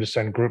want them to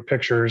send group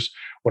pictures.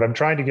 What I'm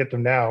trying to get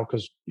them now,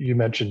 because you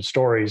mentioned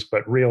stories,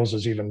 but Reels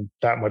is even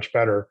that much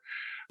better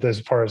as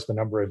far as the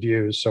number of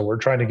views. So we're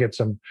trying to get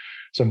some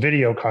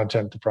video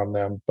content from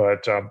them.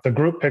 But the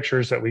group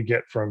pictures that we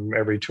get from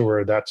every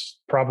tour, that's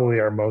probably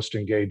our most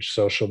engaged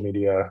social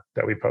media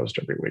that we post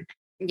every week.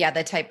 Yeah,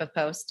 the type of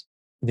post.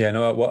 Yeah,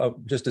 no,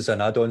 just as an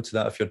add-on to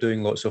that, if you're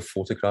doing lots of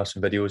photographs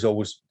and videos,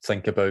 always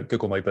think about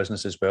Google My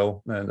Business as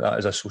well. And that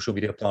is a social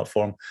media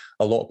platform.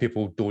 A lot of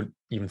people don't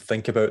even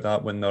think about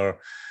that when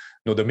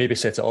they maybe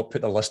set it up,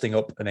 put the listing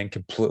up, and then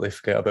completely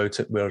forget about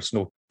it, where there's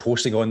no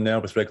posting on there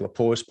with regular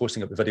posts,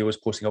 posting up the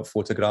videos, posting up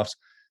photographs,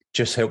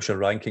 just helps your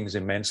rankings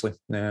immensely.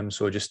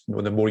 So just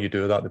the more you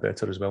do that, the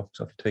better as well.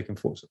 So if you're taking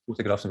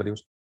photographs and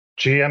videos.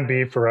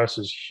 GMB for us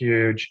is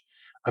huge.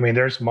 I mean,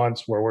 there's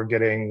months where we're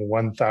getting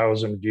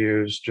 1,000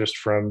 views just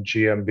from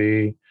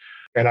GMB.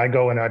 And I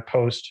go and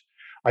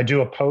I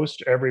do a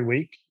post every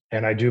week,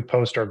 and I do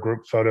post our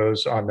group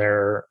photos on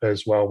there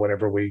as well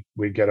whenever we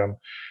get them.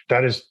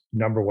 That is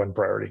number one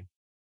priority.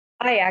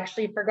 I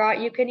actually forgot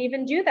you could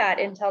even do that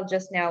until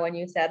just now when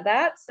you said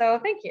that. So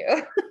thank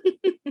you.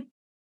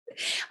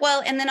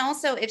 Well, and then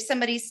also if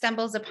somebody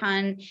stumbles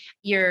upon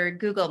your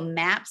Google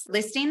Maps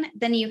listing,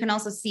 then you can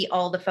also see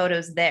all the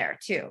photos there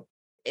too.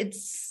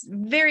 It's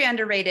very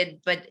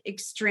underrated, but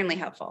extremely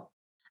helpful.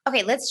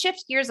 Okay, let's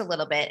shift gears a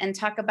little bit and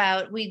talk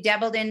about, we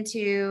dabbled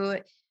into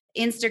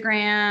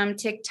Instagram,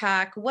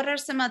 TikTok. What are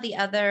some of the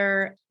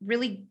other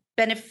really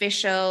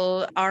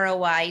beneficial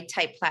ROI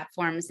type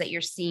platforms that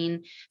you're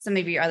seeing some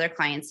of your other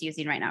clients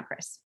using right now,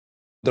 Chris?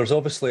 There's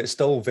obviously, it's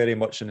still very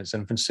much in its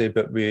infancy,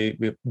 but we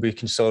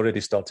can still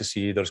already start to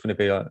see there's going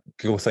to be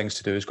Google Things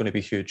to Do is going to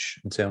be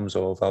huge in terms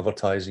of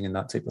advertising and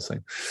that type of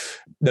thing.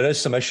 There is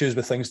some issues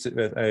with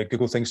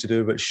Google Things to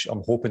Do, which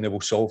I'm hoping they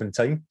will solve in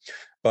time,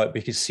 but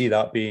we can see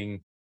that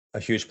being a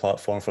huge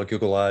platform for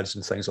Google Ads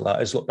and things like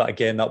that. But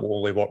again, that will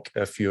only work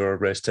if your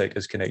ResTech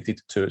is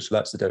connected to it. So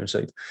that's the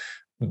downside.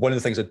 One of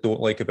the things I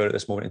don't like about it at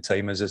this moment in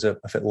time is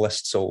if it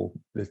lists all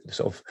the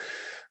sort of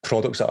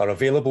products that are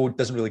available, it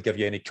doesn't really give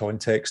you any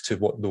context to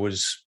what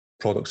those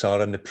products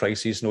are and the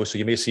prices. So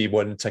you may see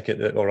one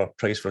ticket or a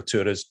price for a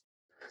tour is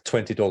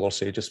 $20,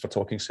 say, just for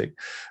talking's sake.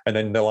 And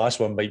then the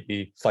last one might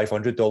be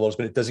 $500,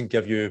 but it doesn't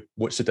give you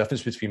what's the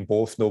difference between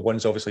both. No,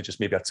 one's obviously just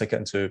maybe a ticket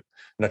into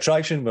an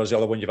attraction, whereas the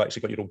other one, you've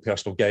actually got your own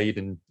personal guide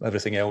and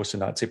everything else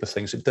and that type of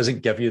thing. So it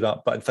doesn't give you that,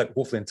 but in fact,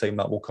 hopefully in time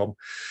that will come.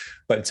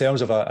 But in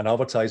terms of an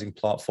advertising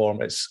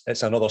platform, it's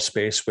another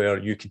space where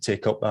you can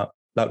take up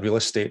that real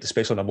estate,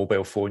 especially on a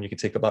mobile phone. You can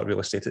take up that real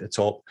estate at the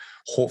top,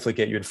 hopefully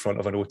get you in front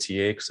of an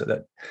OTA, because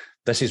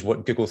this is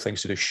what Google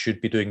Things to Do should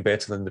be doing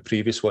better than the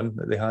previous one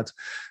that they had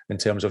in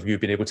terms of you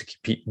being able to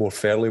compete more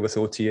fairly with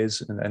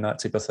OTAs and that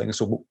type of thing.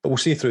 So we'll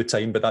see through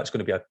time, but that's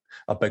going to be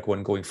a big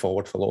one going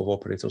forward for a lot of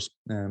operators,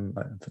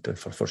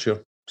 for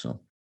sure. So,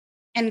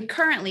 and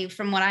currently,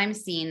 from what I'm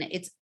seeing,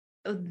 it's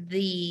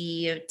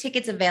the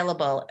tickets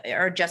available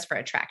are just for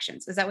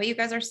attractions. Is that what you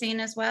guys are seeing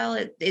as well?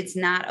 It's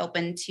not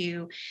open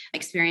to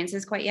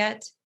experiences quite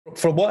yet?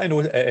 From what I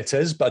know, it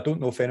is, but I don't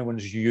know if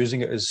anyone's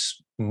using it as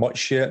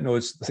much yet. No,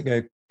 I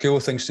think Google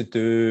Things to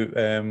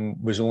Do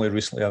was only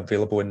recently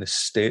available in the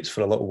States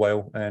for a little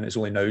while, and it's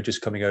only now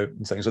just coming out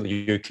in things like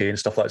the UK and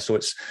stuff like that. So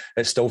it's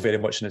still very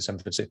much in its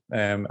infancy,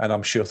 and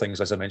I'm sure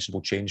things, as I mentioned,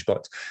 will change.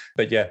 But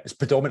yeah, it's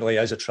predominantly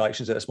as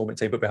attractions at this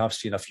moment in time, but we have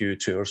seen a few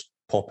tours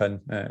pop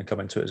in and come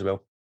into it as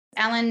well.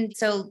 Alan,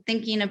 so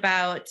thinking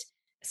about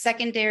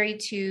secondary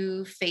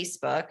to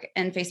Facebook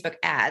and Facebook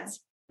ads,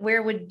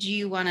 where would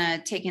you want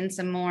to take in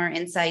some more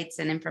insights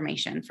and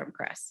information from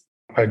Chris?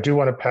 I do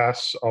want to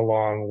pass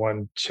along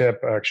one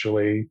tip,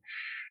 actually,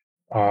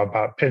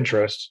 about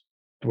Pinterest,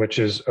 which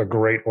is a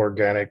great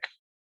organic.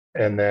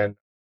 And then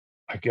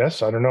I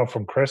guess, I don't know,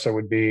 from Chris, it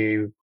would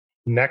be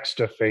next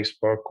to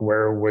Facebook,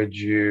 where would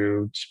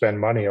you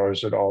spend money, or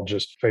is it all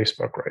just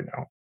Facebook right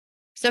now?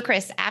 So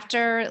Chris,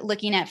 after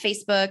looking at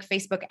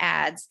Facebook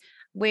ads,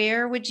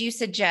 where would you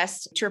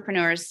suggest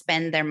entrepreneurs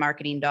spend their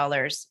marketing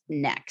dollars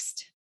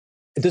next?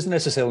 It doesn't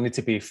necessarily need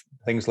to be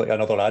things like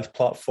another ad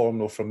platform.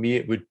 No, for me,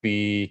 it would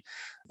be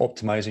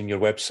optimizing your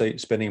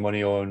website, spending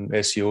money on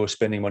SEO,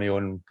 spending money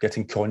on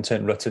getting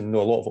content written.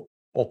 No, a lot of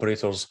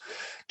operators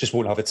just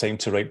won't have the time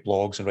to write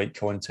blogs and write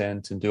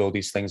content and do all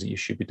these things that you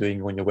should be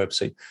doing on your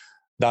website.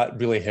 That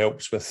really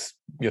helps with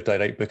your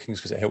direct bookings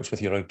because it helps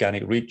with your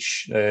organic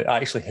reach. It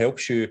actually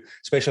helps you,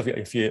 especially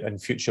if you in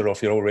future, or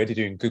if you're already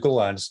doing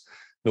Google ads,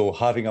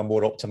 having a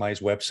more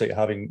optimized website,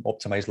 having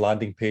optimized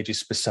landing pages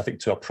specific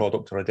to a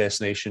product or a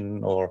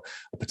destination or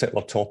a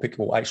particular topic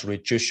will actually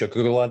reduce your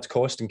Google ads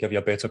cost and give you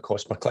a better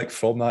cost per click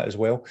from that as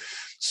well.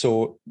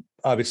 So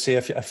I would say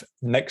if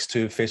next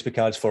to Facebook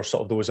ads for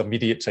sort of those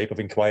immediate type of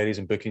inquiries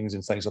and bookings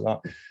and things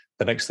like that,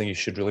 the next thing you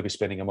should really be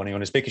spending your money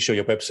on is making sure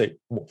your website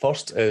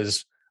first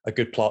is a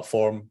good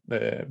platform,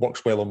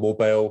 works well on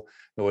mobile,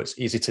 it's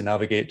easy to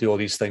navigate, do all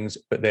these things,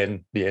 but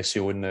then the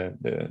SEO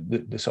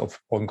and the sort of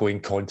ongoing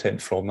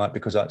content from that,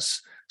 because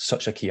that's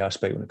such a key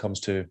aspect when it comes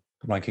to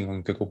ranking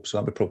on Google. So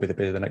that would probably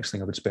be the next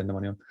thing I would spend the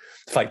money on.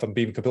 In fact, if I'm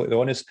being completely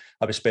honest,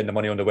 I would spend the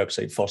money on the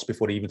website first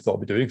before I even thought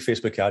I'd be doing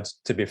Facebook ads,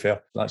 to be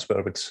fair. That's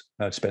where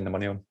I'd spend the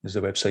money on, is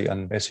the website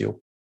and SEO.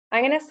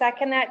 I'm going to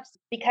second that,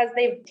 because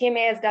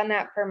TMA has done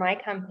that for my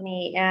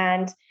company,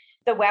 and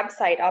the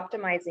website,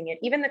 optimizing it,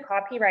 even the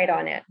copyright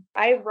on it.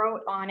 I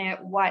wrote on it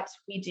what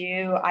we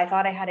do. I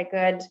thought I had a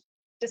good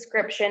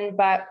description,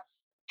 but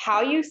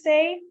how you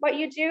say what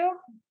you do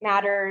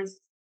matters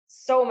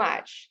so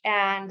much.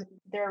 And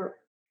the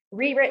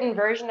rewritten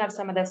version of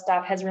some of this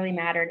stuff has really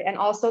mattered. And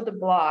also the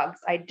blogs.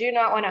 I do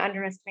not want to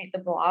underestimate the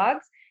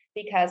blogs,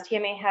 because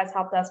TMA has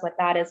helped us with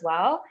that as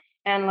well.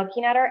 And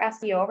looking at our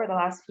SEO over the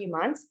last few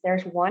months,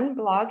 there's one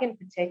blog in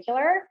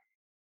particular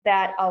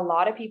that a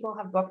lot of people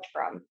have booked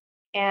from.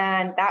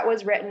 And that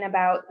was written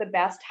about the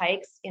best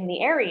hikes in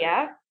the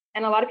area.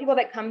 And a lot of people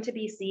that come to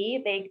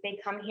BC, they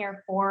come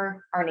here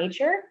for our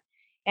nature.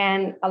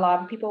 And a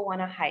lot of people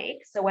want to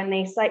hike. So when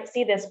they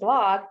see this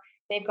blog,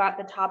 they've got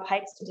the top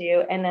hikes to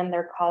do, and then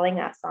they're calling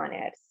us on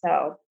it.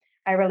 So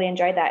I really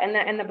enjoyed that.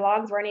 And the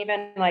blogs weren't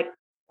even like,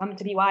 come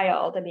to Be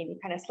Wild. I mean, we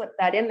kind of slipped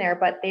that in there,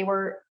 but they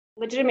were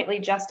legitimately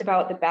just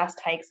about the best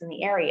hikes in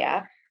the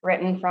area,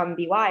 written from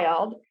Be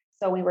Wild.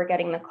 So we were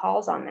getting the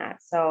calls on that.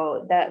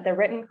 So the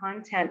written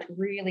content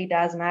really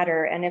does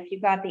matter. And if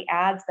you've got the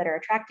ads that are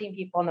attracting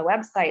people and the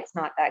website's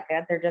not that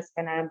good, they're just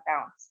going to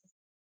bounce.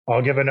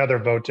 I'll give another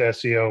vote to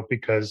SEO,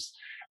 because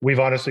we've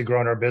honestly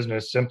grown our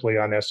business simply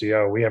on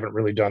SEO. We haven't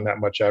really done that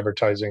much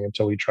advertising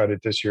until we tried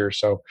it this year.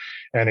 So,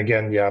 and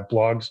again,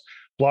 blogs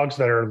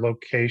that are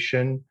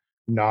location,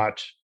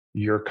 not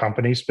your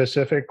company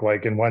specific.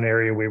 Like in one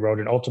area, we wrote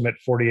an ultimate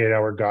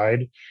 48-hour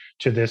guide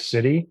to this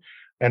city.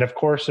 And of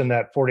course, in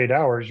that 48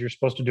 hours, you're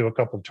supposed to do a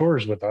couple of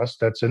tours with us.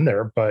 That's in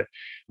there, but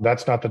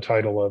that's not the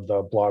title of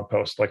the blog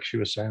post, like she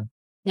was saying.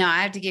 No,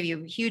 I have to give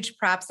you huge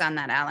props on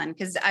that, Alan,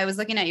 because I was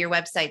looking at your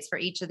websites for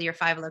each of your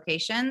 5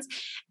 locations,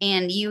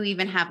 and you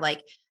even have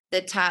like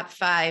the top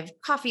 5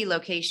 coffee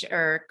location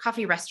or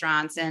coffee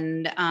restaurants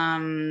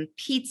and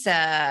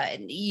pizza.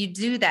 You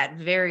do that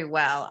very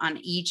well on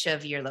each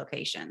of your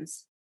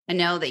locations. I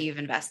know that you've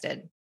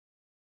invested.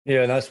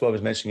 Yeah, and that's what I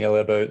was mentioning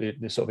earlier about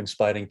the sort of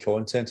inspiring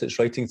content. It's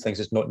writing things.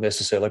 It's not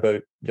necessarily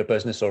about your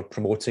business or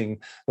promoting.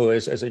 Well,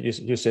 as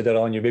you said there,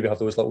 Alan, you maybe have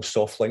those little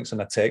soft links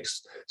in a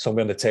text,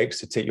 somewhere in the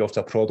text to take you off to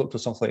a product or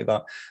something like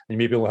that. And you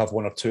maybe only have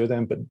 1 or 2 of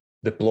them, but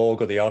the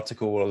blog or the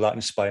article or that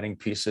inspiring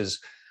piece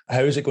is,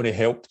 how is it going to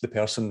help the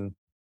person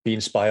be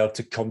inspired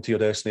to come to your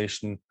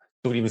destination?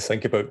 Don't even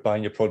think about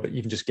buying your product,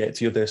 even just get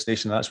to your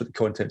destination. That's what the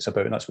content's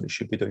about, and that's what it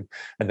should be doing.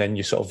 And then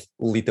you sort of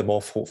lead them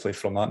off, hopefully,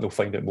 from that, and they'll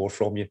find out more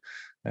from you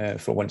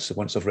for once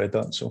I've read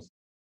that. So,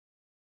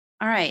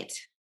 all right,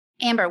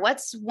 Amber,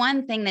 what's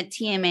one thing that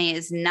TMA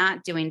is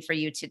not doing for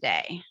you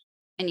today,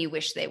 and you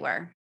wish they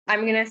were?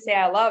 I'm going to say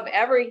I love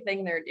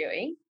everything they're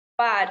doing,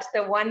 but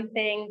the one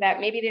thing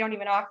that maybe they don't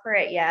even offer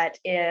it yet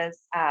is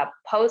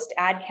post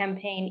ad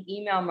campaign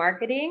email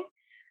marketing.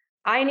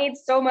 I need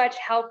so much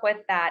help with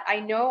that. I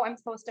know I'm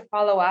supposed to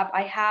follow up.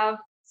 I have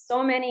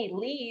so many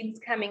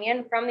leads coming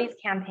in from these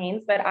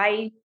campaigns, but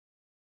I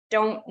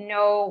don't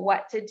know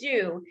what to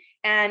do.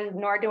 And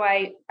nor do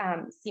I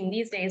seem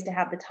these days to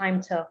have the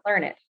time to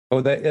learn it. Oh,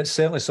 it's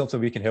certainly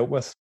something we can help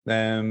with.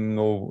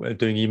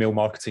 Doing email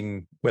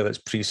marketing, whether it's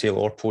pre-sale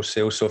or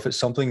post-sale. So if it's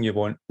something you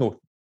want,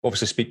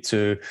 obviously speak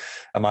to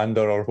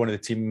Amanda or one of the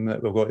team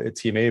that we've got at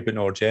TMA, but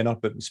or Jenna,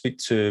 but speak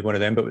to one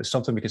of them. But it's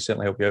something we can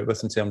certainly help you out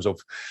with in terms of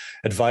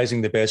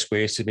advising the best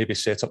ways to maybe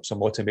set up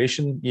some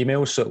automation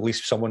emails. So at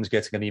least someone's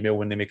getting an email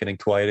when they make an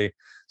inquiry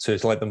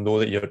to let them know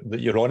that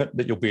you're on it,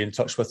 that you'll be in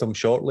touch with them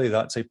shortly,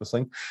 that type of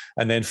thing.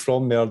 And then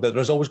from there,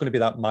 there's always going to be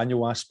that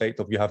manual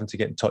aspect of you having to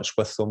get in touch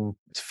with them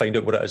to find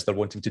out what it is they're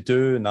wanting to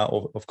do. And that,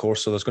 of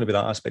course, so there's going to be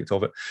that aspect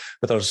of it.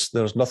 But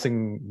there's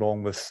nothing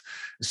wrong with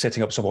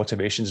setting up some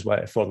automations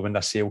for when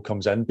a sale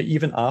comes in. But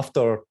even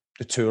after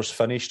the tour's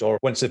finished, or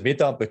once they've made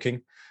that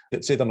booking,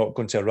 let's say they're not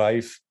going to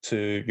arrive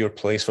to your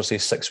place for, say,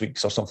 6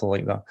 weeks or something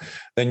like that,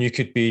 then you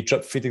could be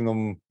drip feeding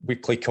them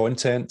weekly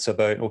content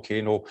about,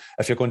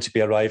 if you're going to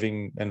be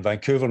arriving in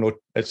Vancouver,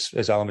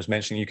 as Alan was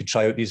mentioning, you could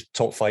try out these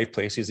top 5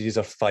 places. These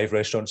are 5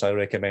 restaurants I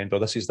recommend, or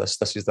this is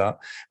this is that.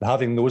 And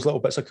having those little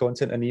bits of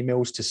content and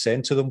emails to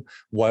send to them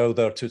while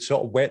they're to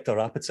sort of whet their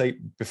appetite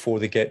before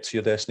they get to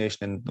your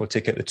destination and they'll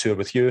take out the tour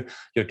with you.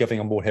 You're giving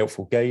them more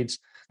helpful guides.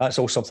 That's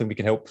all something we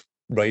can help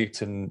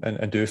write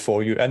and do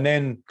for you. And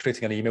then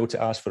creating an email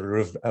to ask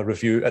for a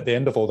review at the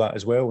end of all that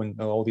as well, and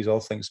all these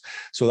other things.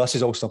 So this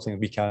is all something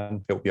we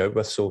can help you out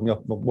with. So we're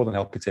more than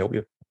happy to help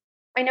you.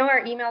 I know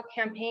our email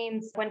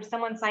campaigns, when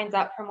someone signs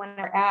up from one of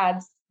our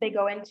ads, they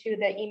go into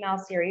the email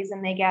series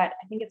and they get,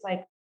 I think it's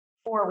like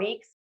 4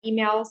 weeks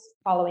emails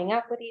following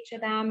up with each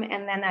of them.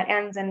 And then that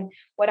ends. And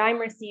what I'm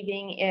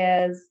receiving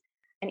is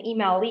an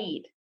email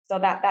lead. So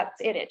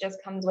that's it. It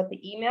just comes with the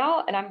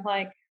email. And I'm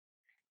like,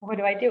 what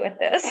do I do with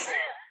this?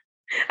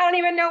 I don't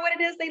even know what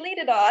it is they lead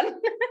it on.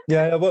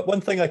 Yeah,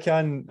 one thing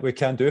we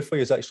can do for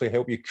you is actually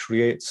help you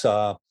create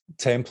a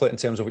template in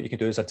terms of what you can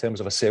do is in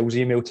terms of a sales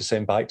email to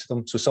send back to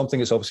them. So something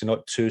that's obviously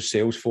not too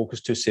sales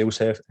focused, too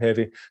sales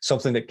heavy,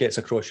 something that gets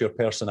across your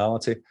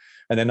personality.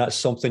 And then that's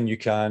something you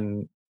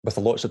can, with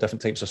lots of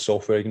different types of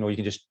software, you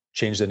can just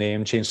change the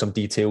name, change some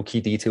key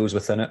details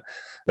within it.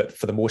 But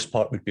for the most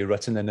part would be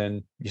written and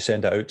then you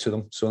send it out to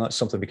them. So that's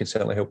something we can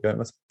certainly help you out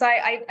with. So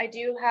I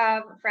do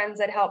have friends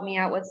that help me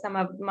out with some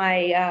of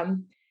my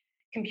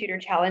computer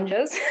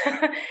challenges.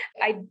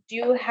 I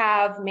do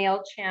have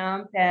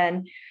MailChimp,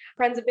 and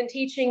friends have been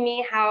teaching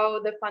me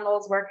how the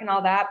funnels work and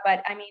all that.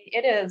 But I mean,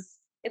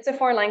 it's a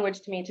foreign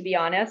language to me, to be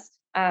honest.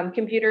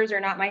 Computers are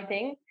not my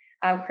thing.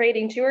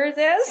 Creating tours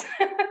is.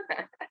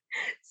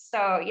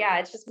 So yeah,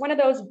 it's just one of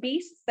those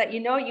beasts that you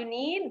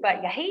need,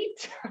 but you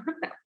hate.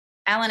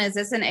 Alan, is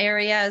this an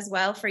area as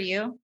well for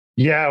you?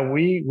 Yeah,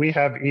 we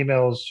have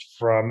emails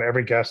from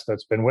every guest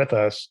that's been with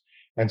us.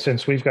 And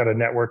since we've got a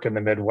network in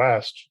the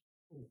Midwest,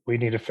 we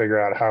need to figure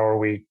out how are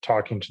we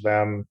talking to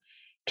them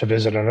to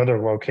visit another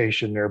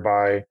location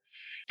nearby.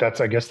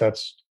 I guess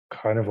that's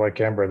kind of like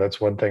Amber.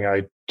 That's one thing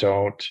I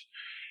don't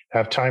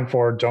have time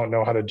for, don't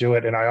know how to do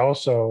it. And I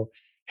also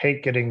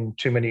hate getting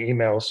too many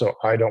emails. So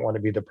I don't want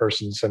to be the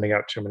person sending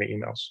out too many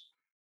emails.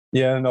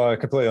 Yeah, no, I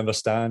completely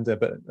understand.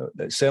 But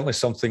it's certainly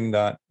something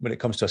that when it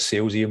comes to a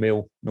sales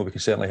email, we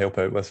can certainly help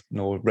out with,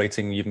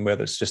 writing, even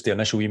whether it's just the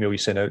initial email you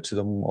send out to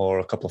them or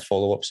a couple of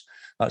follow-ups.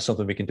 That's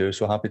something we can do.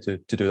 So happy to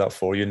do that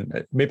for you.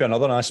 And maybe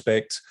another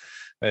aspect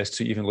is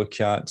to even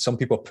look at, some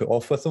people are put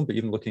off with them, but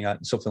even looking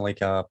at something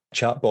like a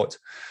chatbot.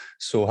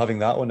 So having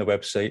that on the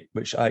website,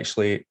 which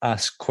actually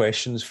asks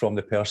questions from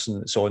the person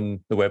that's on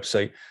the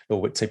website,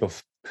 what type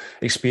of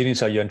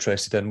experience are you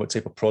interested in? What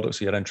type of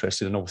products are you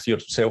interested in? With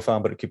yourself,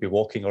 Amber, it could be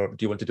walking, or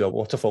do you want to do a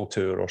waterfall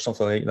tour or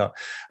something like that?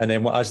 And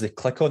then as they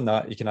click on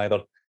that, you can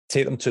either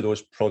take them to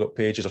those product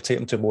pages or take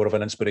them to more of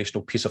an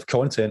inspirational piece of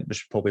content,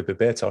 which would probably be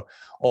better,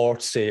 or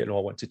say, I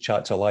want to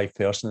chat to a live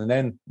person. And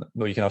then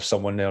you can have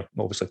someone there,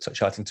 obviously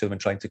chatting to them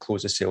and trying to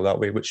close the sale that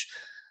way, which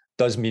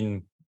does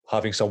mean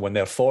having someone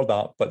there for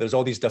that. But there's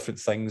all these different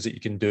things that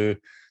you can do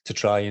to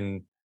try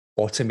and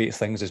automate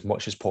things as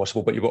much as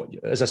possible. But you've got,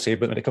 as I say,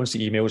 but when it comes to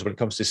emails, when it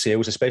comes to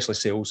sales, especially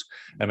sales,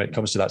 and when it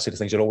comes to that sort of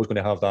things, you're always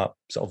going to have that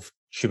sort of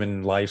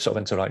human live sort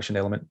of interaction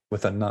element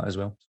within that as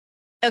well.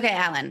 Okay,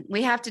 Alan,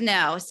 we have to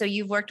know. So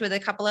you've worked with a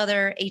couple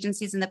other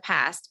agencies in the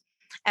past.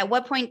 At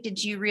what point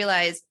did you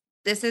realize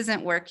this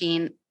isn't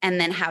working? And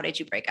then how did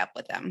you break up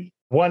with them?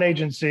 One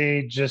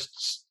agency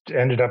just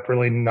ended up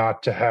really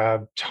not to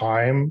have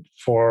time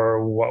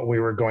for what we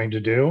were going to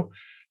do.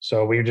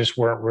 So we just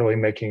weren't really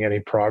making any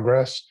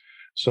progress.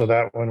 So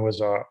that one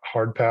was a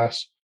hard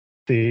pass.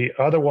 The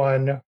other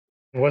one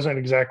wasn't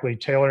exactly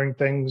tailoring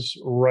things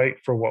right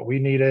for what we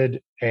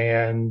needed.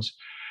 And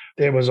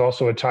it was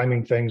also a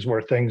timing things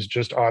where things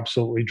just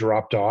absolutely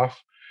dropped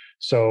off.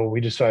 So we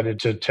decided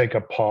to take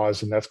a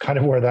pause, and that's kind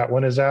of where that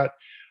one is at.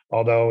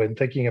 Although in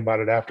thinking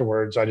about it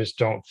afterwards, I just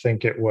don't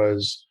think it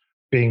was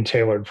being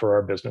tailored for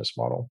our business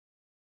model.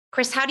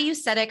 Chris, how do you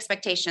set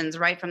expectations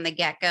right from the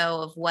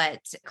get-go of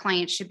what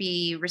clients should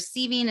be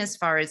receiving as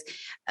far as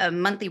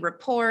monthly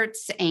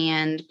reports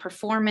and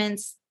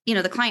performance?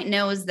 The client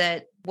knows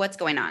that what's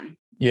going on.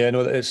 Yeah,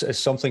 no, it's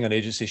something an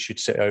agency should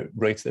set out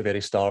right at the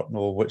very start.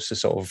 What's the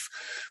sort of,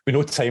 we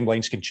know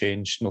timelines can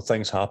change,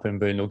 things happen,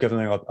 but giving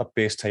them a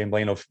base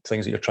timeline of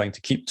things that you're trying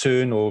to keep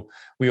to.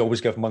 We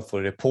always give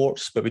monthly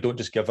reports, but we don't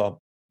just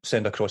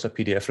send across a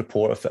PDF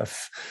report.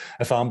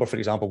 If Amber, for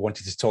example,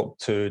 wanted to talk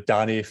to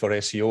Danny for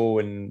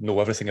SEO and know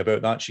everything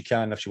about that, she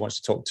can. If she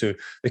wants to talk to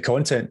the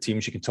content team,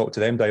 she can talk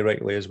to them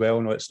directly as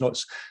well. It's not.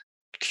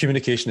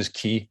 Communication is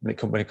key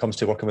when it comes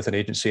to working with an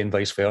agency and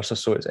vice versa.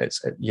 So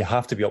you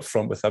have to be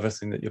upfront with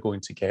everything that you're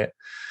going to get.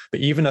 But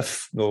even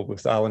if,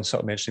 with Alan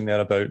sort of mentioning there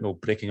about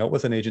breaking up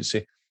with an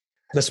agency,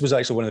 this was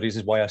actually one of the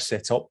reasons why I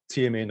set up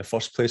TMA in the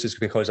first place, is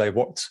because I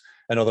worked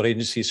in other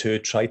agencies who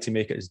tried to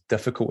make it as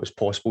difficult as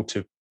possible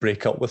to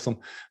break up with them,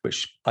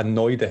 which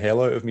annoyed the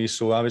hell out of me.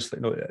 So I was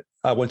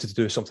I wanted to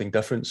do something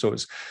different. So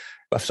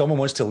if someone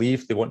wants to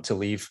leave, they want to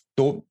leave.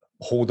 Don't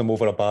hold them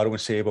over a barrel and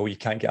say, well, you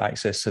can't get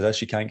access to this,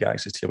 you can't get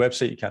access to your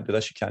website, you can't do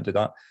this, you can't do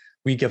that.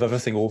 We give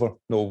everything over.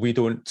 No, we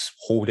don't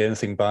hold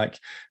anything back.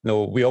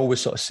 No, we always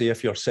sort of say,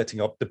 if you're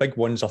setting up, the big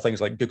ones are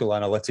things like Google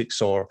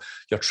Analytics or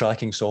your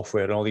tracking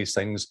software and all these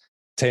things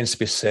tends to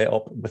be set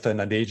up within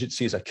an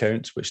agency's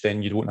account, which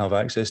then you don't have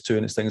access to.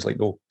 And it's things like,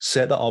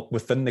 set that up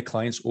within the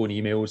client's own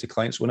emails, the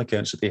client's own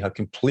accounts, so they have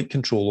complete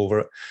control over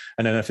it.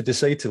 And then if they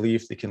decide to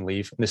leave, they can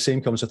leave. And the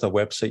same comes with a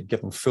website,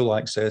 give them full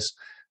access.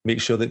 Make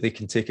sure that they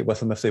can take it with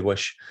them if they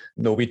wish.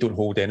 No, we don't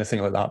hold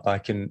anything like that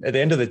back. And at the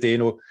end of the day,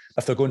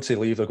 if they're going to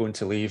leave, they're going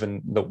to leave,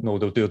 and they'll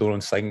do their own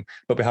thing.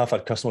 But we have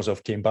had customers who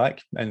have came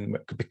back, and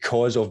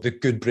because of the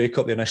good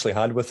breakup they initially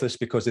had with us,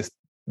 because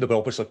they were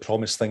obviously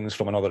promised things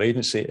from another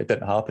agency, it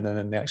didn't happen, and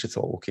then they actually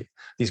thought, okay,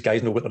 these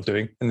guys know what they're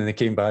doing, and then they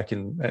came back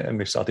and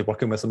we started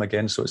working with them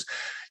again. So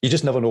you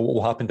just never know what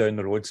will happen down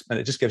the road, and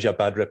it just gives you a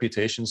bad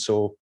reputation.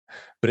 So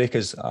break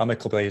as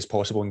amicably as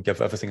possible and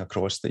give everything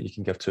across that you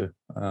can give to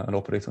an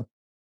operator.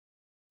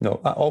 No,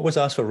 I always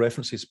ask for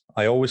references.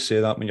 I always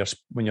say that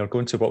when you're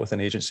going to work with an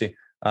agency,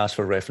 ask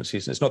for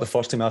references. It's not the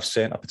first time I've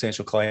sent a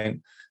potential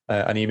client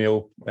an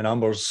email when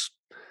Amber's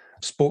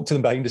spoke to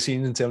them behind the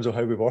scenes in terms of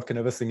how we work and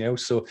everything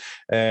else. So,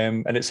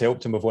 and it's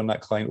helped them have won that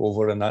client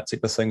over and that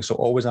type of thing. So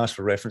always ask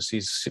for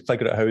references,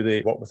 figure out how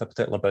they work with a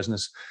particular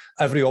business.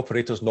 Every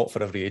operator is not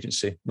for every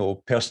agency.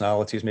 No,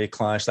 personalities may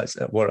clash. That's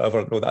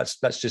whatever. No, that's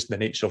just the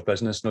nature of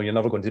business. No, you're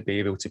never going to be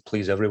able to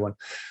please everyone.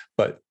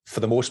 But for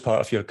the most part,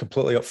 if you're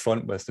completely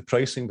upfront with the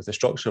pricing, with the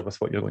structure, with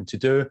what you're going to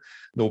do,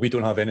 no, we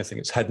don't have anything.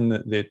 It's hidden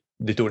that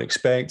they don't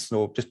expect.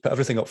 No, just put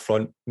everything up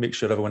front, make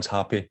sure everyone's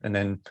happy, and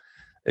then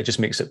it just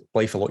makes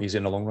life a lot easier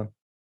in the long run.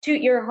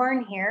 Toot your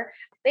horn here.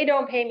 They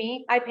don't pay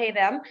me. I pay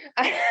them.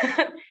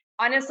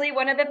 Honestly,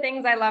 one of the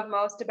things I love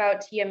most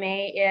about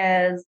TMA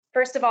is,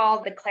 first of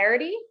all, the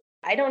clarity.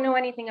 I don't know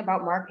anything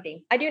about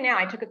marketing. I do now.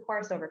 I took a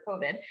course over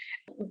COVID,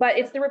 but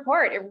it's the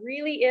report. It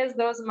really is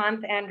those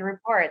month-end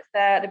reports.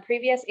 The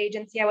previous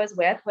agency I was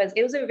with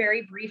it was a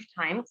very brief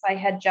time because I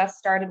had just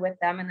started with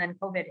them and then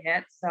COVID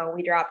hit. So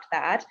we dropped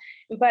that.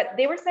 But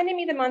they were sending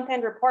me the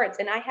month-end reports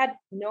and I had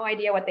no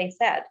idea what they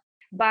said.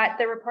 But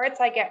the reports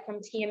I get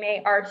from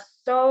TMA are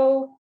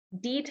so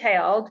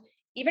detailed,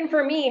 even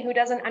for me who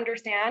doesn't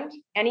understand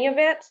any of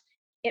it,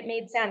 it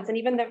made sense. And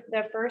even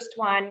the first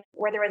one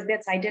where there was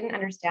bits I didn't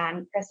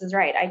understand, Chris is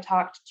right. I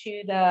talked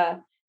to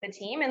the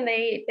team and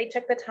they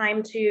took the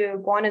time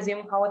to go on a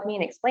Zoom call with me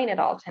and explain it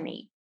all to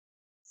me.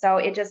 So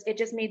it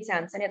just made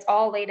sense. And it's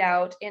all laid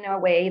out in a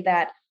way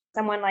that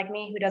someone like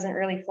me who doesn't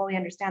really fully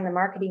understand the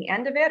marketing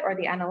end of it or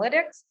the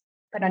analytics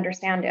could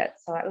understand it.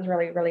 So that was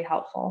really, really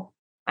helpful.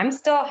 I'm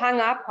still hung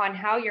up on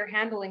how you're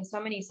handling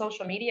so many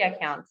social media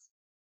accounts.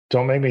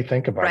 Don't make me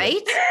think about it.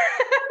 Right?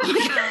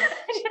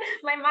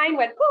 My mind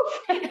went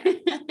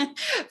poof.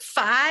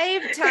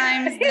 5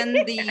 times than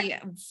the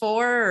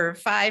 4 or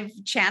 5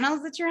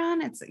 channels that you're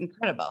on. It's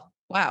incredible.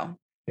 Wow.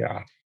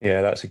 Yeah.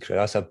 Yeah, that's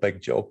incredible. That's a big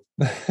job.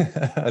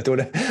 I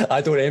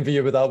don't envy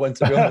you with that one,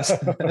 to be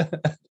honest.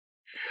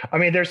 I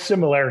mean, there's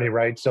similarity,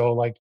 right? So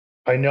like,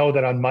 I know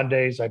that on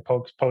Mondays I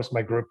post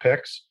my group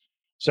picks.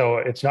 So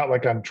it's not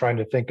like I'm trying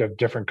to think of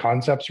different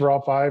concepts for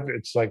all 5.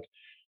 It's like,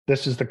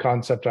 this is the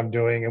concept I'm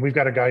doing. And we've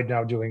got a guy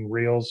now doing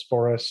reels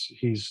for us.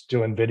 He's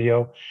doing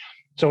video.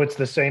 So it's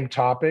the same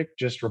topic,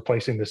 just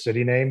replacing the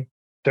city name.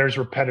 There's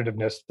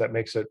repetitiveness that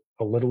makes it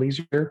a little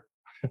easier,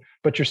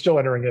 but you're still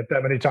entering it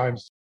that many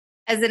times.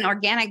 As an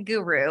organic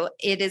guru,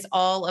 it is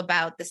all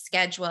about the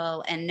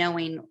schedule and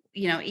knowing,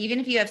 even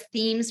if you have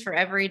themes for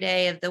every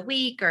day of the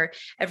week or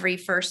every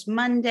first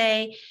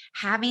Monday,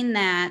 having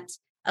that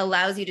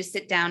allows you to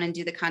sit down and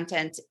do the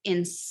content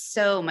in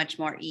so much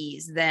more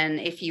ease than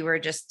if you were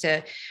just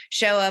to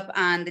show up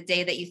on the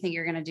day that you think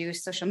you're going to do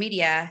social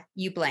media,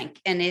 you blank,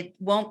 and it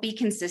won't be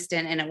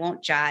consistent and it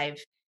won't jive,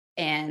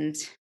 and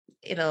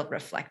it'll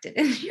reflect it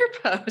in your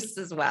posts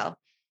as well.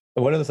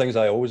 One of the things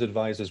I always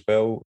advise as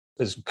well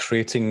is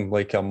creating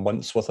like a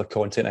month's worth of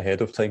content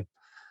ahead of time.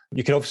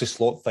 You can obviously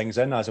slot things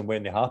in as and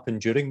when they happen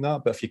during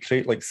that, but if you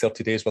create like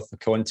 30 days worth of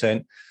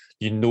content,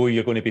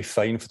 you're going to be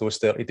fine for those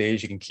 30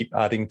 days. You can keep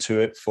adding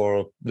to it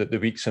for the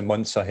weeks and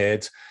months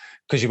ahead,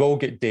 because you will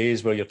get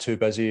days where you're too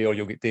busy, or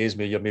you'll get days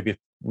where you're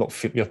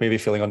maybe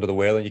feeling under the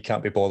weather and you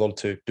can't be bothered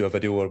to do a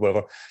video or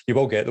whatever. You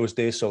will get those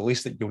days. So at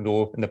least that you'll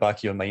know in the back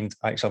of your mind,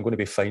 actually, I'm going to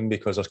be fine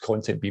because there's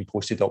content being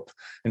posted up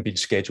and being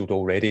scheduled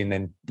already. And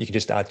then you can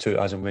just add to it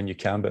as and when you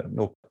can. But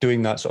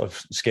doing that sort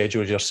of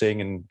schedule, as you're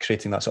saying, and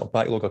creating that sort of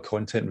backlog of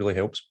content really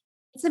helps.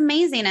 It's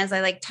amazing as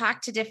I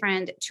talk to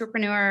different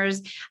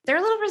entrepreneurs, they're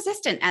a little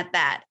resistant at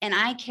that. And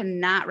I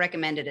cannot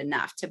recommend it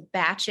enough to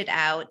batch it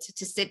out,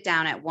 to sit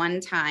down at one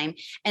time,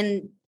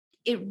 and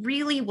it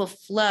really will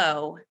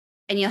flow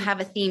and you'll have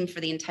a theme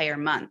for the entire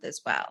month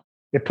as well.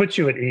 It puts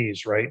you at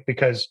ease, right?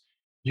 Because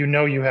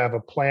you have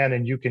a plan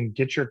and you can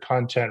get your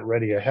content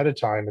ready ahead of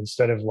time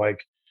instead of like,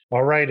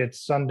 all right,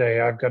 it's Sunday.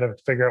 I've got to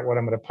figure out what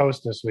I'm going to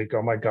post this week.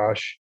 Oh my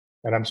gosh.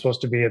 And I'm supposed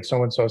to be at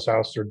so-and-so's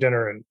house for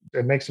dinner. And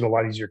it makes it a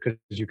lot easier because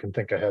you can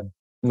think ahead.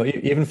 No,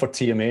 even for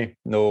TMA,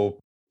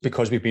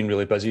 because we've been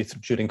really busy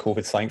during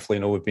COVID, thankfully,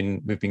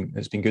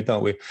 it's been good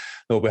that way.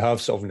 No, we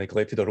have sort of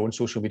neglected our own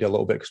social media a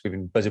little bit because we've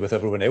been busy with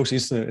everyone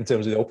else's in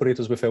terms of the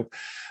operators we've helped.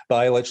 But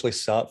I literally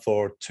sat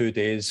for 2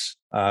 days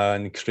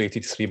and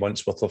created 3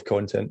 months worth of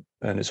content,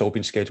 and it's all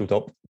been scheduled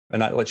up.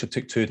 And that literally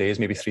took 2 days,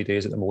 maybe 3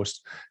 days at the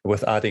most,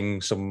 with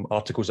adding some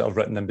articles that I've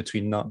written in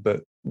between that.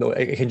 But no,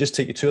 it can just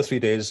take you 2 or 3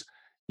 days.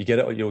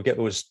 You'll get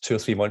those 2 or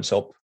 3 months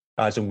up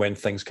as and when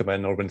things come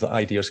in or when the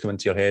ideas come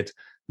into your head.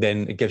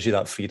 Then it gives you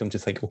that freedom to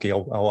think, okay,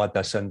 I'll add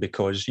this in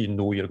because you're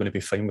going to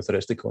be fine with the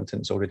rest of the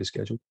content that's already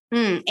scheduled.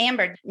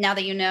 Amber, now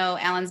that you know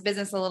Alan's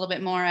business a little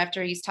bit more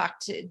after he's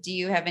talked to, do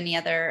you have any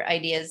other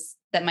ideas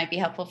that might be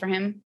helpful for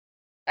him?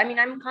 I mean,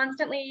 I'm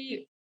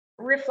constantly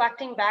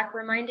reflecting back,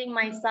 reminding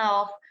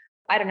myself,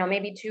 I don't know,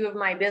 maybe 2 of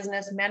my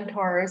business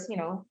mentors,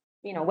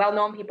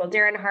 well-known people,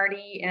 Darren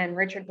Hardy and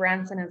Richard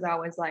Branson, is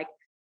always like,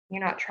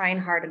 you're not trying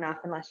hard enough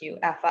unless you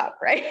F up,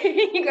 right?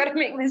 You got to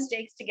make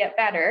mistakes to get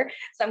better.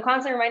 So I'm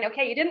constantly reminding,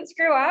 okay, you didn't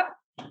screw up,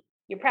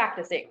 you're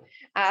practicing.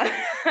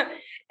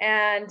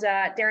 And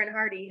Darren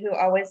Hardy, who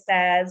always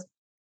says,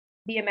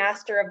 be a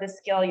master of the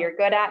skill you're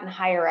good at and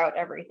hire out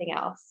everything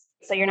else.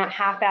 So you're not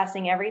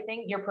half-assing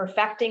everything. You're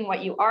perfecting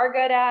what you are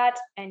good at,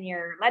 and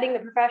you're letting the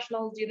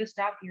professionals do the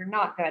stuff you're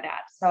not good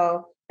at.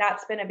 So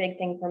that's been a big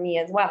thing for me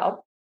as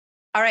well.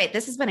 All right,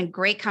 this has been a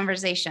great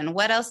conversation.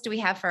 What else do we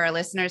have for our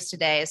listeners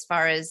today as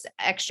far as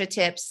extra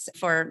tips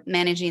for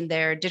managing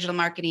their digital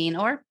marketing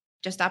or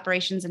just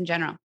operations in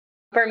general?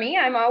 For me,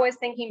 I'm always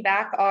thinking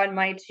back on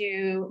my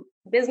two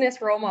business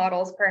role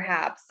models,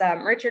 perhaps,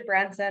 Richard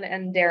Branson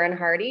and Darren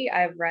Hardy.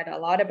 I've read a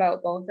lot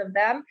about both of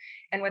them.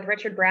 And with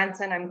Richard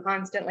Branson, I'm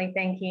constantly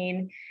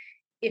thinking,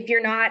 if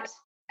you're not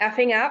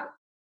effing up,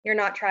 you're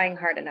not trying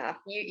hard enough.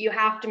 You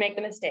have to make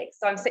the mistakes.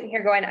 So I'm sitting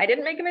here going, I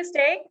didn't make a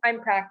mistake. I'm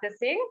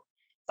practicing.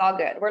 It's all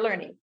good. We're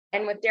learning.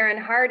 And with Darren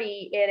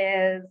Hardy, it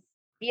is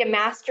be a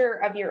master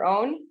of your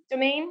own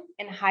domain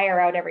and hire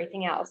out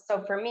everything else.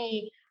 So for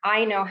me,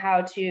 I know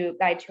how to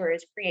guide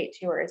tours, create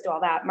tours, do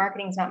all that.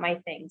 Marketing's not my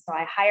thing. So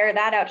I hire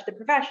that out to the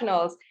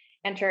professionals.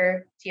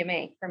 Enter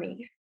TMA for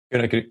me.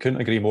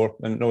 Couldn't agree more.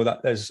 And no,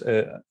 that is,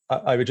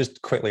 I would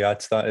just quickly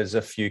add to that is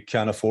if you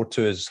can afford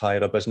to, is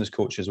hire a business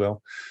coach as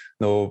well.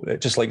 No,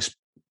 just like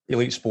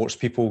elite sports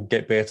people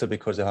get better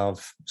because they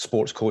have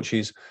sports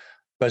coaches.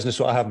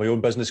 Business, I have my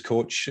own business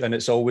coach, and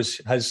it's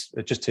always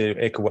just to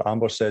echo what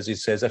Amber says, he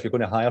says, if you're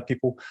going to hire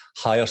people,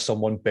 hire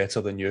someone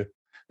better than you,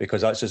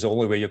 because that's just the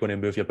only way you're going to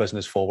move your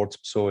business forward.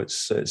 So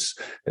it's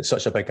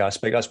such a big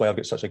aspect. That's why I've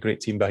got such a great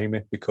team behind me,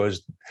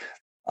 because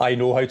I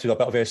know how to do a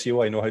bit of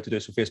SEO. I know how to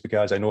do some Facebook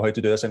ads. I know how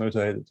to do this. I know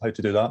how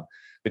to do that.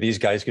 But these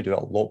guys could do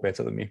it a lot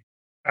better than me.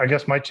 I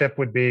guess my tip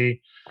would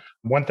be,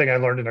 one thing I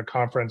learned in a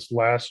conference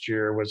last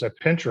year was that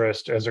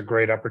Pinterest is a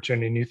great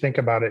opportunity. And you think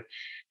about it,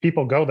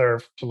 people go there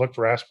to look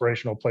for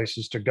aspirational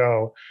places to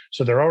go.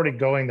 So they're already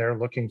going there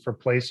looking for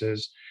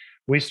places.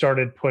 We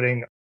started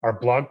putting our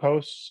blog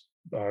posts,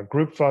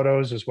 group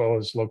photos, as well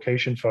as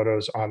location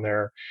photos on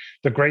there.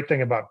 The great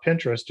thing about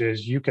Pinterest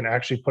is you can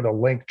actually put a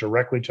link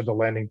directly to the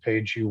landing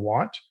page you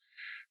want.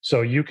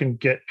 So you can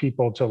get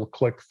people to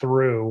click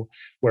through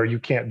where you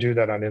can't do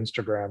that on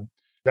Instagram.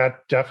 That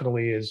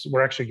definitely is,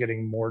 we're actually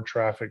getting more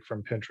traffic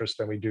from Pinterest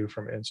than we do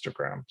from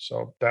Instagram.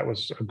 So that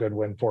was a good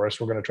win for us.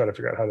 We're going to try to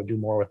figure out how to do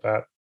more with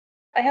that.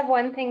 I have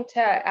one thing to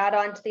add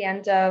on to the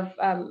end of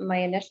my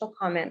initial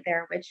comment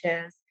there, which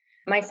is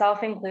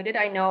myself included.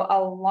 I know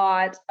a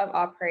lot of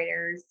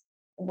operators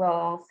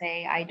will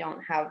say, I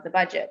don't have the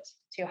budget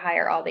to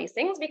hire all these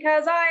things,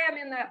 because I am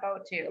in that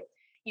boat too,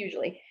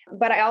 usually.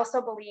 But I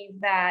also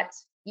believe that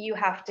you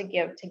have to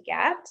give to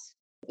get.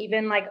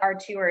 Even like our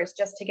tours,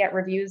 just to get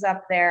reviews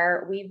up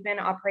there, we've been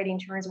operating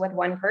tours with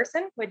one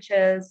person, which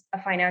is a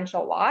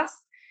financial loss.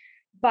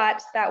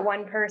 But that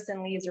one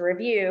person leaves a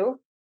review.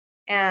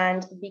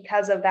 And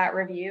because of that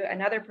review,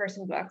 another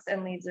person books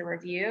and leaves a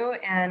review.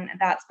 And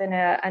that's been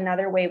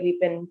another way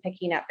we've been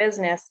picking up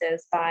business,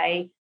 is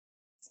by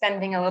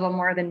spending a little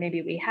more than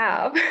maybe we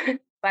have,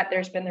 but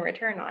there's been the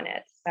return on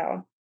it.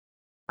 So.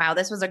 Wow,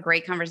 this was a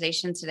great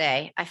conversation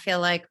today. I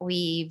feel like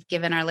we've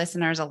given our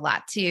listeners a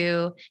lot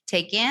to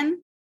take in,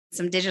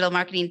 some digital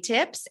marketing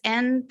tips,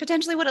 and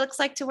potentially what it looks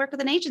like to work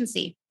with an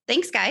agency.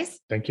 Thanks, guys.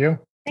 Thank you.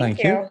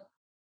 Thank you.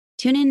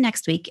 Tune in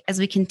next week as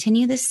we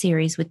continue this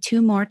series with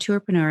 2 more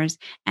tourpreneurs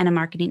and a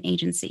marketing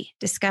agency,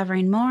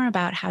 discovering more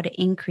about how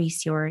to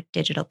increase your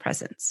digital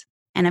presence.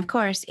 And of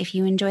course, if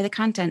you enjoy the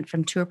content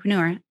from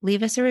Tourpreneur,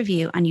 leave us a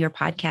review on your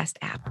podcast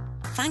app.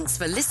 Thanks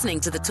for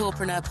listening to the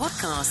Tourpreneur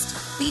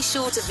podcast. Be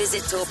sure to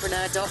visit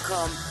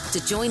tourpreneur.com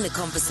to join the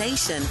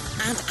conversation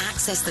and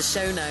access the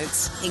show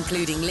notes,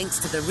 including links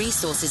to the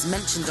resources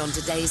mentioned on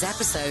today's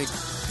episode.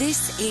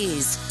 This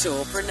is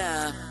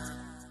Tourpreneur.